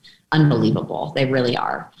just unbelievable. They really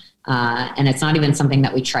are. And it's not even something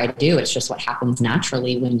that we try to do. It's just what happens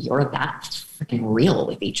naturally when you're that freaking real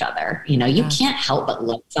with each other. You can't help but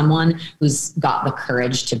love someone who's got the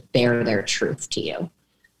courage to bear their truth to you.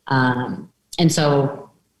 And so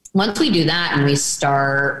once we do that and we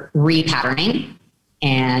start repatterning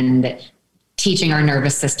and teaching our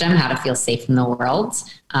nervous system how to feel safe in the world,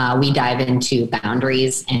 we dive into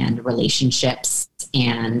boundaries and relationships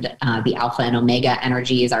and the alpha and omega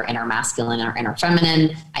energies, our inner masculine and our inner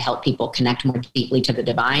feminine. I help people connect more deeply to the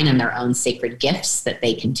divine and their own sacred gifts that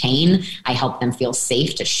they contain. I help them feel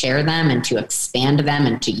safe to share them and to expand them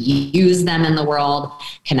and to use them in the world,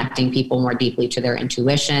 connecting people more deeply to their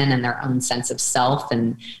intuition and their own sense of self,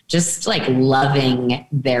 and just loving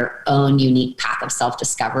their own unique path of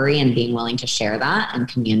self-discovery and being willing to share that in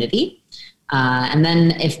community. And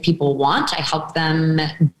then if people want, I help them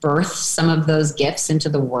birth some of those gifts into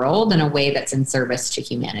the world in a way that's in service to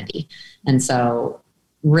humanity. And so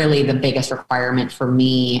really the biggest requirement for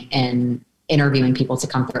me in interviewing people to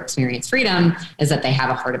come through Experience Freedom is that they have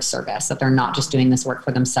a heart of service, that they're not just doing this work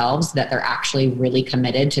for themselves, that they're actually really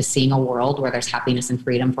committed to seeing a world where there's happiness and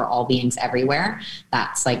freedom for all beings everywhere.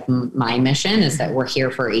 That's my mission, is that we're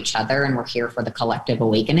here for each other and we're here for the collective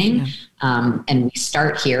awakening. Yeah. And we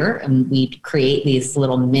start here and we create these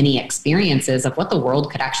little mini experiences of what the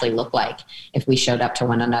world could actually look like if we showed up to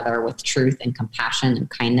one another with truth and compassion and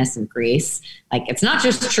kindness and grace. It's not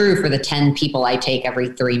just true for the 10 people I take every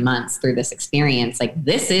 3 months through this experience.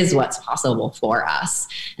 This is what's possible for us.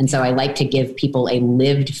 And so I like to give people a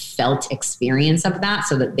lived, felt experience of that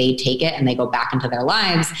so that they take it and they go back into their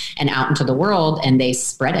lives and out into the world and they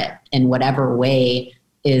spread it in whatever way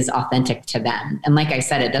is authentic to them. And like I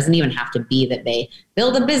said, it doesn't even have to be that they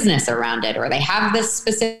build a business around it or they have this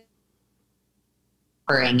specific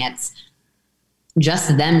offering. It's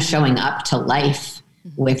just them showing up to life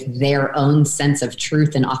with their own sense of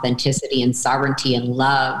truth and authenticity and sovereignty and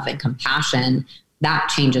love and compassion. That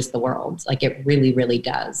changes the world. It really, really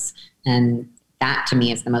does. And that to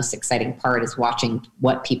me is the most exciting part, is watching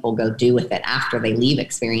what people go do with it after they leave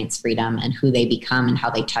Experience Freedom and who they become and how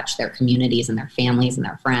they touch their communities and their families and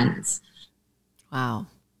their friends. Wow.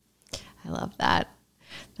 I love that.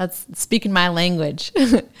 That's speaking my language,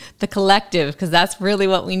 the collective, because that's really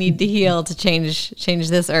what we need to heal to change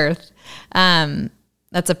this earth.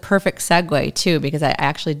 That's a perfect segue too, because I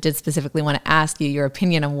actually did specifically want to ask you your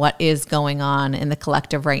opinion on what is going on in the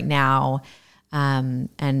collective right now.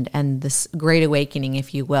 And this great awakening,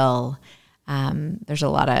 if you will. There's a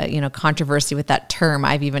lot of, controversy with that term.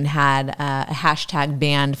 I've even had a hashtag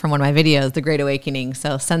banned from one of my videos, The Great Awakening.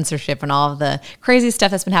 So censorship and all of the crazy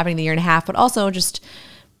stuff that's been happening the year and a half, but also just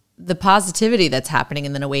the positivity that's happening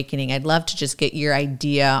in the awakening. I'd love to just get your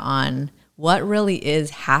idea on what really is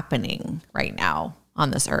happening right now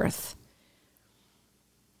on this earth.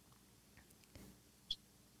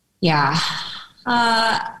 Yeah.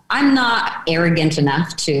 I'm not arrogant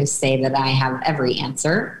enough to say that I have every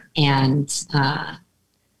answer, and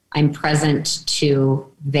I'm present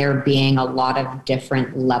to there being a lot of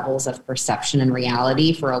different levels of perception and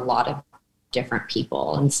reality for a lot of different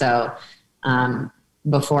people. And so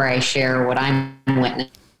before I share what I'm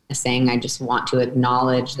witnessing, I just want to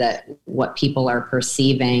acknowledge that what people are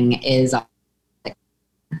perceiving is,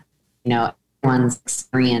 everyone's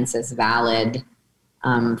experience is valid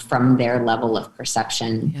from their level of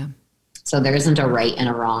perception. Yeah. So there isn't a right and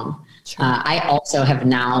a wrong. Sure. I also have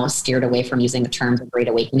now steered away from using the term the Great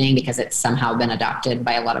Awakening because it's somehow been adopted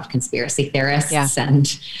by a lot of conspiracy theorists. Yeah.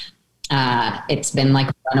 And it's been run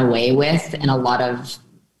away with in a lot of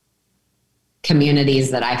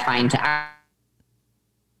communities that I find to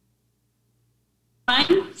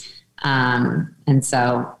and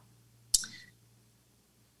so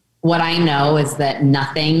what I know is that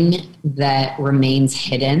nothing that remains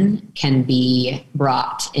hidden can be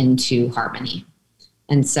brought into harmony.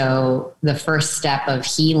 And so the first step of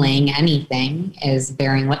healing anything is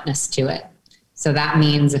bearing witness to it. So that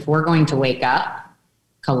means if we're going to wake up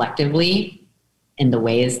collectively in the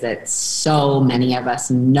ways that so many of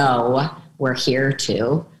us know we're here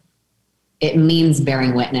to, it means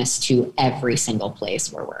bearing witness to every single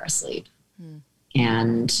place where we're asleep.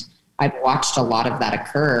 And I've watched a lot of that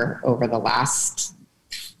occur over the last,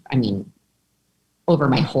 over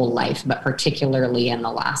my whole life, but particularly in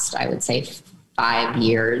the last, I would say 5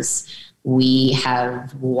 years, we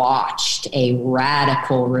have watched a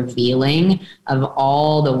radical revealing of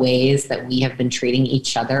all the ways that we have been treating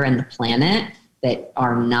each other and the planet that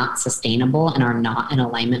are not sustainable and are not in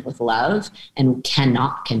alignment with love and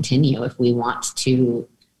cannot continue if we want to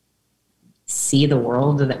see the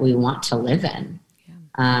world that we want to live in.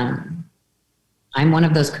 Yeah. I'm one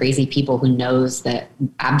of those crazy people who knows that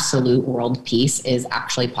absolute world peace is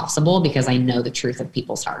actually possible because I know the truth of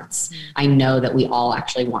people's hearts. I know that we all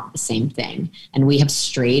actually want the same thing, and we have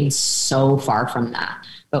strayed so far from that.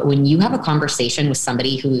 But when you have a conversation with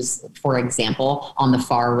somebody who's, for example, on the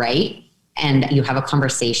far right, and you have a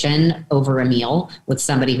conversation over a meal with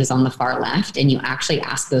somebody who's on the far left, and you actually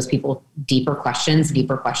ask those people deeper questions,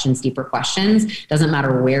 doesn't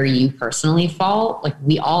matter where you personally fall, like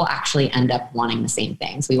we all actually end up wanting the same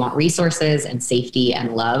things. We want resources and safety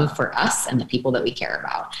and love for us and the people that we care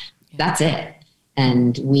about. That's it.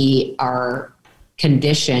 And we are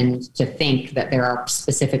conditioned to think that there are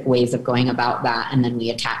specific ways of going about that, and then we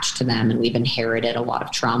attach to them, and we've inherited a lot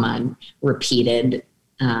of trauma and repeated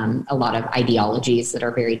a lot of ideologies that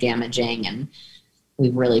are very damaging, and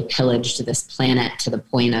we've really pillaged this planet to the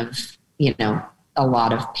point of, a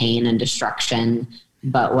lot of pain and destruction.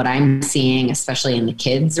 But what I'm seeing, especially in the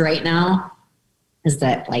kids right now, is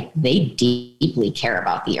that like they deeply care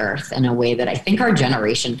about the earth in a way that I think our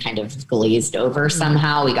generation kind of glazed over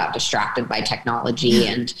somehow. We got distracted by technology,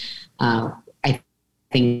 and I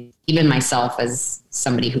think even myself, as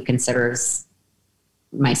somebody who considers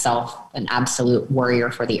myself an absolute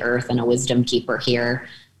warrior for the earth and a wisdom keeper here,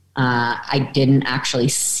 I didn't actually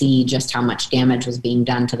see just how much damage was being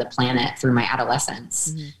done to the planet through my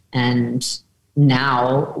adolescence. And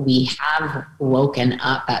now we have woken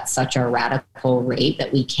up at such a radical rate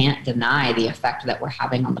that we can't deny the effect that we're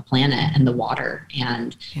having on the planet and the water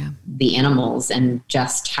and the animals, and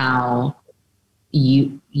just how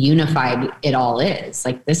unified it all is.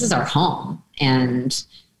 Like, this is our home, and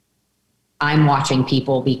I'm watching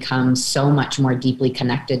people become so much more deeply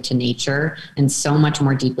connected to nature and so much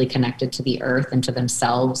more deeply connected to the earth and to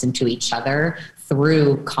themselves and to each other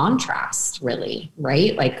through contrast, really,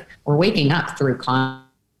 right? Like, we're waking up through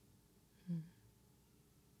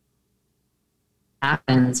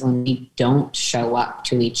happens when we don't show up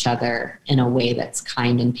to each other in a way that's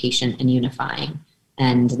kind and patient and unifying.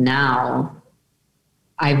 And now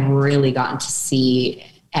I've really gotten to see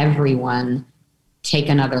everyone take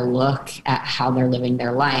another look at how they're living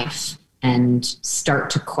their life and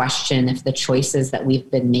start to question if the choices that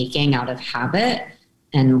we've been making out of habit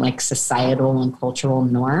and like societal and cultural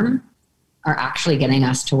norm are actually getting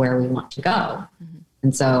us to where we want to go.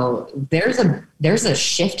 And so there's a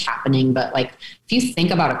shift happening. But like, if you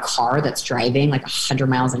think about a car that's driving like 100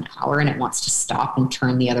 miles an hour and it wants to stop and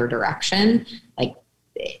turn the other direction, like,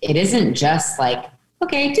 it isn't just like,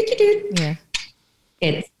 okay,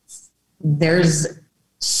 there's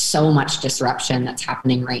so much disruption that's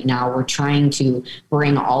happening right now. We're trying to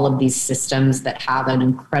bring all of these systems that have an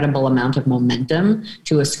incredible amount of momentum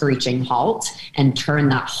to a screeching halt and turn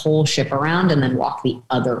that whole ship around and then walk the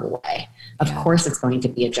other way. Of course, it's going to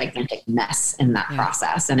be a gigantic mess in that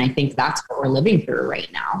process. And I think that's what we're living through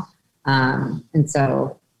right now. And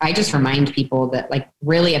so I just remind people that, like,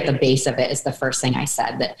 really at the base of it is the first thing I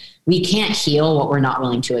said, that we can't heal what we're not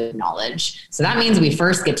willing to acknowledge. So that means we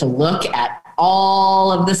first get to look at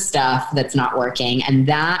all of the stuff that's not working. And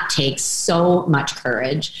that takes so much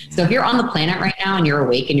courage. So if you're on the planet right now and you're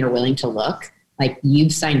awake and you're willing to look, like,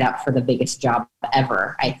 you've signed up for the biggest job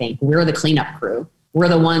ever. I think we're the cleanup crew. We're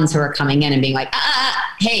the ones who are coming in and being like,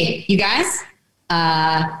 hey, you guys,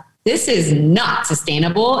 this is not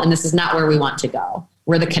sustainable. And this is not where we want to go.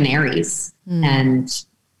 We're the canaries, and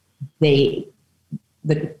the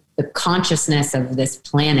consciousness of this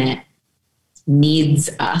planet needs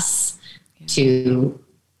us to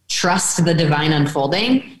trust the divine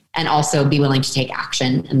unfolding and also be willing to take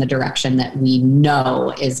action in the direction that we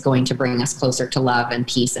know is going to bring us closer to love and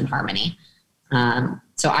peace and harmony.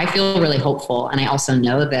 So I feel really hopeful. And I also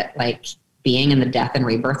know that, like, being in the death and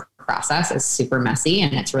rebirth process is super messy,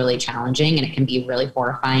 and it's really challenging, and it can be really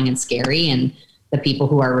horrifying and scary. And the people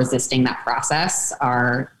who are resisting that process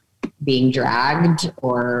are being dragged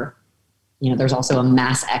or there's also a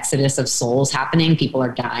mass exodus of souls happening. People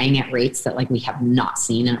are dying at rates that like we have not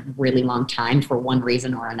seen in a really long time for one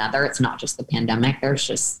reason or another. It's not just the pandemic. There's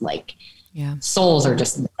just like souls are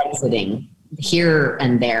just exiting here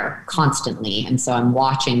and there constantly. And so I'm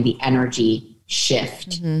watching the energy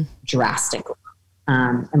shift drastically.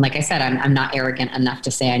 And like I said, I'm not arrogant enough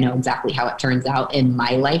to say I know exactly how it turns out in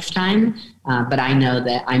my lifetime, but I know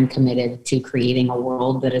that I'm committed to creating a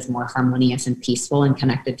world that is more harmonious and peaceful and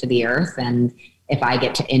connected to the earth. And if I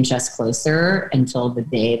get to inch us closer until the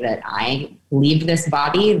day that I leave this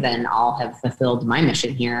body, then I'll have fulfilled my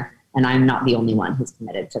mission here. And I'm not the only one who's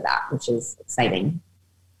committed to that, which is exciting.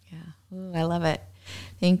 Yeah. Ooh, I love it.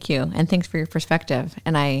 Thank you. And thanks for your perspective.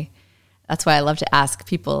 And that's why I love to ask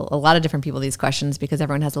people, a lot of different people, these questions, because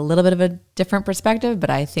everyone has a little bit of a different perspective, but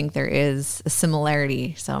I think there is a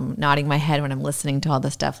similarity. So I'm nodding my head when I'm listening to all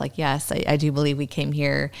this stuff. Like, yes, I do believe we came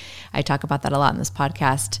here. I talk about that a lot in this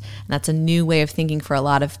podcast. And that's a new way of thinking for a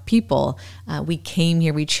lot of people. We came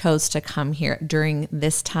here, we chose to come here during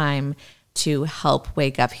this time to help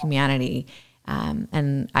wake up humanity.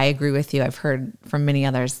 And I agree with you. I've heard from many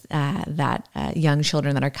others that young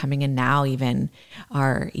children that are coming in now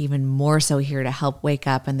are even more so here to help wake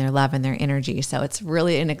up in their love and their energy. So it's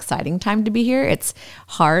really an exciting time to be here. It's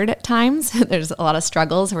hard at times. There's a lot of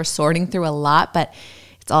struggles. We're sorting through a lot, but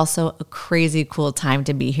it's also a crazy cool time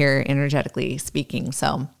to be here, energetically speaking.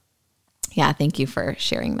 So yeah, thank you for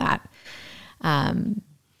sharing that.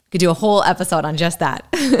 Could do a whole episode on just that.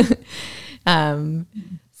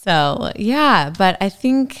 So yeah, but I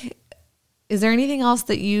think, is there anything else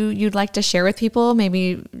that you'd like to share with people?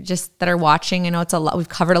 Maybe just that are watching. I know it's a lot, we've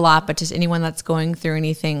covered a lot, but just anyone that's going through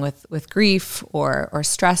anything with grief or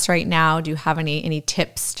stress right now, do you have any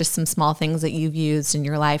tips, just some small things that you've used in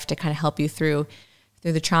your life to kind of help you through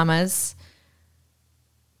the traumas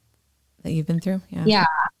that you've been through? Yeah.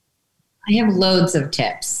 I have loads of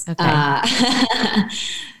tips. Okay.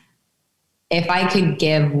 If I could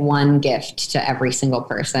give one gift to every single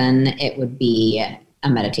person, it would be a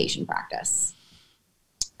meditation practice.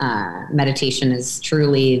 Meditation is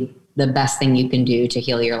truly the best thing you can do to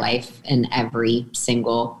heal your life in every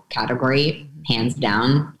single category, hands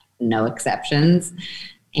down, no exceptions.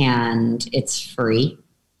 And it's free.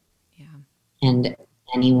 Yeah. And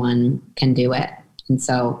anyone can do it. And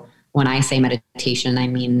so when I say meditation, I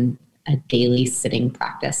mean a daily sitting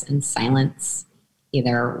practice in silence,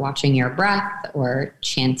 either watching your breath or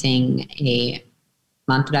chanting a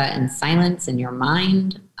mantra in silence in your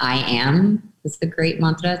mind. I am is the great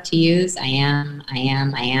mantra to use. I am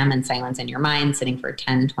in silence in your mind, sitting for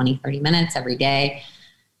 10, 20, 30 minutes every day.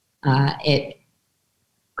 It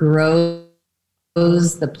grows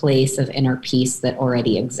the place of inner peace that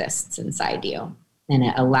already exists inside you. And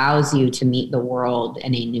it allows you to meet the world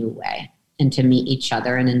in a new way, and to meet each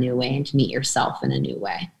other in a new way, and to meet yourself in a new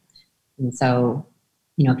way. And so,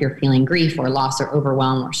 if you're feeling grief or loss or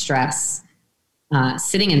overwhelm or stress,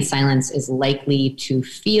 sitting in silence is likely to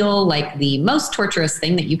feel like the most torturous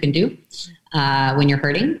thing that you can do when you're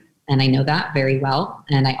hurting. And I know that very well.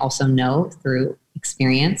 And I also know through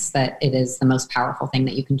experience that it is the most powerful thing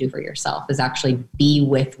that you can do for yourself, is actually be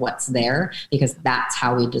with what's there, because that's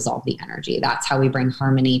how we dissolve the energy. That's how we bring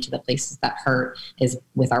harmony to the places that hurt, is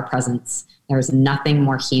with our presence. There's nothing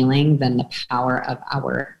more healing than the power of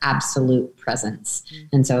our absolute presence.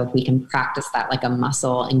 And so if we can practice that like a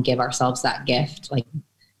muscle and give ourselves that gift, like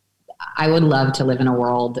I would love to live in a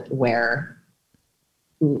world where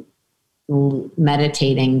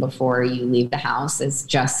meditating before you leave the house is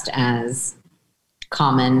just as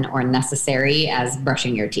common or necessary as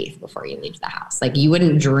brushing your teeth before you leave the house. Like, you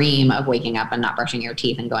wouldn't dream of waking up and not brushing your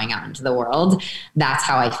teeth and going out into the world. That's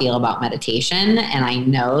how I feel about meditation. And I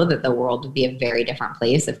know that the world would be a very different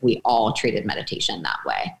place if we all treated meditation that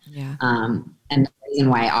way. Yeah. And the reason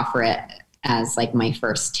why I offer it as like my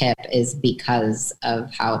first tip is because of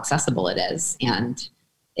how accessible it is. And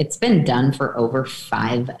it's been done for over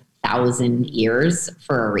 5,000 years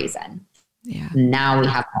for a reason. Yeah. Now we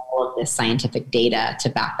have all of this scientific data to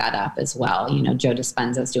back that up as well. Joe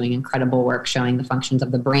Dispenza is doing incredible work showing the functions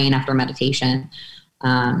of the brain after meditation.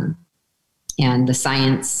 And the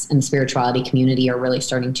science and spirituality community are really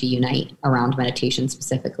starting to unite around meditation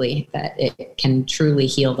specifically, that it can truly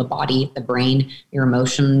heal the body, the brain, your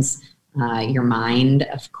emotions, your mind,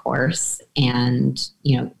 of course. And,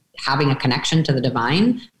 having a connection to the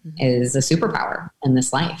divine is a superpower in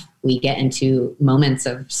this life. We get into moments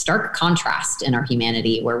of stark contrast in our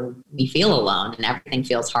humanity where we feel alone and everything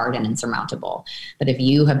feels hard and insurmountable. But if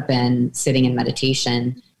you have been sitting in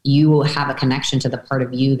meditation, you will have a connection to the part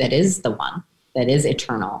of you that is the one. that is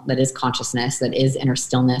eternal, that is consciousness, that is inner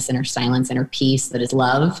stillness, inner silence, inner peace, that is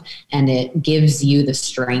love. And it gives you the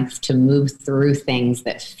strength to move through things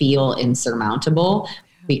that feel insurmountable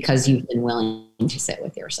because you've been willing to sit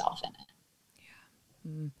with yourself in it.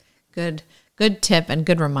 Yeah. Good tip and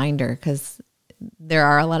good reminder, because there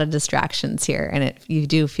are a lot of distractions here, and you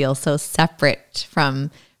do feel so separate from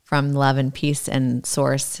love and peace and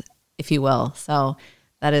source, if you will. So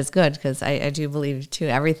that is good, because I do believe too,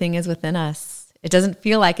 everything is within us. It doesn't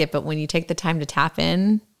feel like it, but when you take the time to tap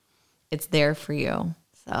in, it's there for you.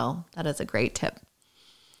 So that is a great tip.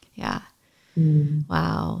 Yeah.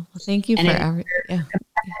 Wow. Well, thank you I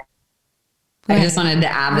just wanted to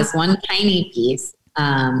add this one tiny piece.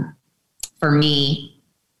 For me,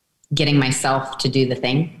 getting myself to do the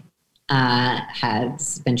thing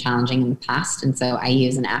has been challenging in the past. And so I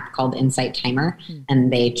use an app called Insight Timer,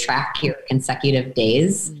 and they track your consecutive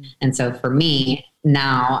days. And so for me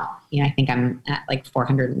now, I think I'm at like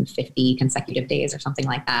 450 consecutive days or something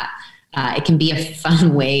like that. It can be a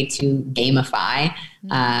fun way to gamify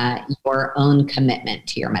your own commitment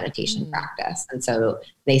to your meditation practice. And so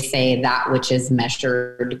they say that which is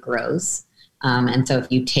measured grows. And so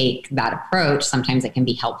if you take that approach, sometimes it can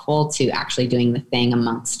be helpful to actually doing the thing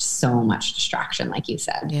amongst so much distraction, like you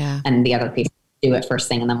said. Yeah. And the other piece, do it first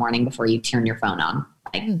thing in the morning before you turn your phone on.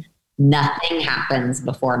 Like nothing happens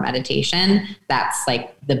before meditation. That's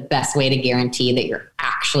like the best way to guarantee that you're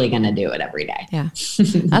actually going to do it every day. Yeah.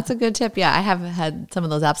 That's a good tip. Yeah. I have had some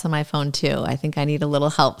of those apps on my phone too. I think I need a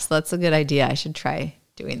little help. So that's a good idea. I should try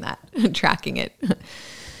doing that, tracking it.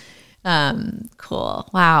 Cool.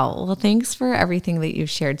 Wow. Well, thanks for everything that you've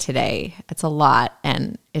shared today. It's a lot,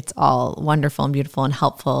 and it's all wonderful and beautiful and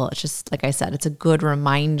helpful. It's just, like I said, it's a good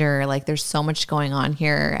reminder. Like, there's so much going on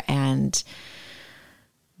here, and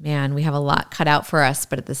man, we have a lot cut out for us,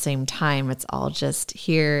 but at the same time, it's all just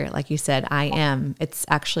here. Like you said, I am. It's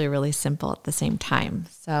actually really simple at the same time.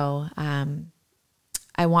 So, I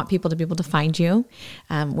want people to be able to find you.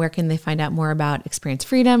 Where can they find out more about Experience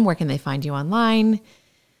Freedom? Where can they find you online?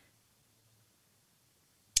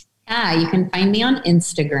 Yeah, you can find me on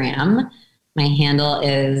Instagram. My handle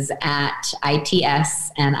is at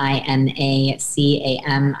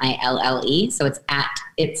ITSNINACAMILLE. So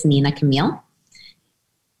it's Nina Camille.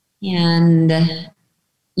 And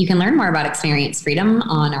you can learn more about Experience Freedom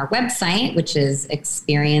on our website, which is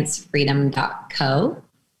experiencefreedom.co.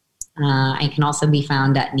 I can also be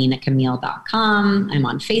found at ninacamille.com. I'm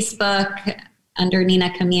on Facebook under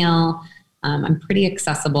Nina Camille. I'm pretty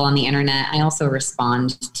accessible on the internet. I also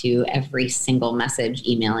respond to every single message,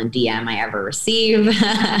 email, and DM I ever receive.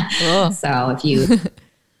 So if you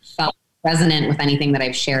felt resonant with anything that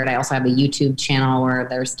I've shared, I also have a YouTube channel where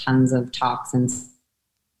there's tons of talks and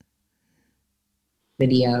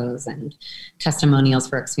videos and testimonials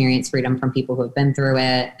for Experience Freedom from people who have been through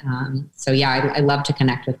it. So yeah, I love to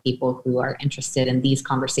connect with people who are interested in these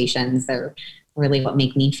conversations. They're really what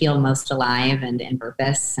make me feel most alive and in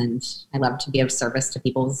purpose. And I love to be of service to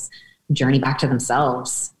people's journey back to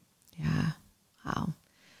themselves. Yeah. Wow.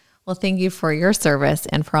 Well, thank you for your service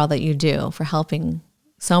and for all that you do, for helping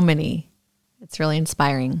so many. It's really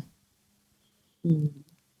inspiring.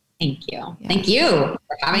 Thank you. Yeah. Thank you for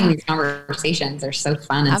having these conversations. They're so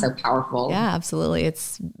fun and so powerful. Yeah, absolutely.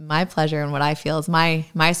 It's my pleasure, and what I feel is my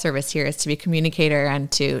service here is to be a communicator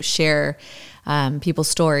and to share people's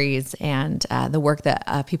stories and the work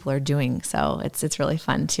that people are doing. So it's really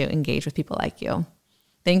fun to engage with people like you.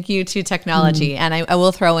 Thank you to technology. And I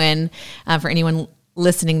will throw in for anyone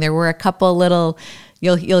listening, there were a couple little,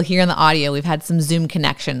 you'll hear in the audio, we've had some Zoom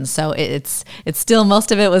connections. So it's still,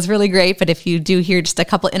 most of it was really great. But if you do hear just a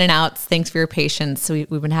couple in and outs, thanks for your patience. So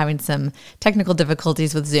we've been having some technical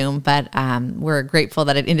difficulties with Zoom, but we're grateful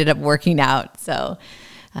that it ended up working out. So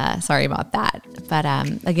sorry about that. But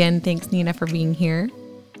again, thanks, Nina, for being here.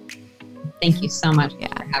 Thank you so much for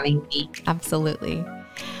having me. Absolutely.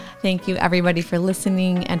 Thank you, everybody, for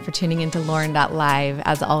listening and for tuning into Lauren.live.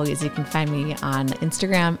 As always, you can find me on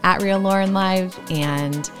Instagram at RealLaurenLive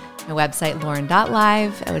and my website,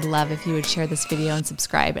 Lauren.live. I would love if you would share this video and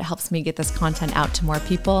subscribe. It helps me get this content out to more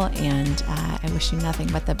people, and I wish you nothing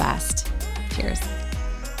but the best. Cheers.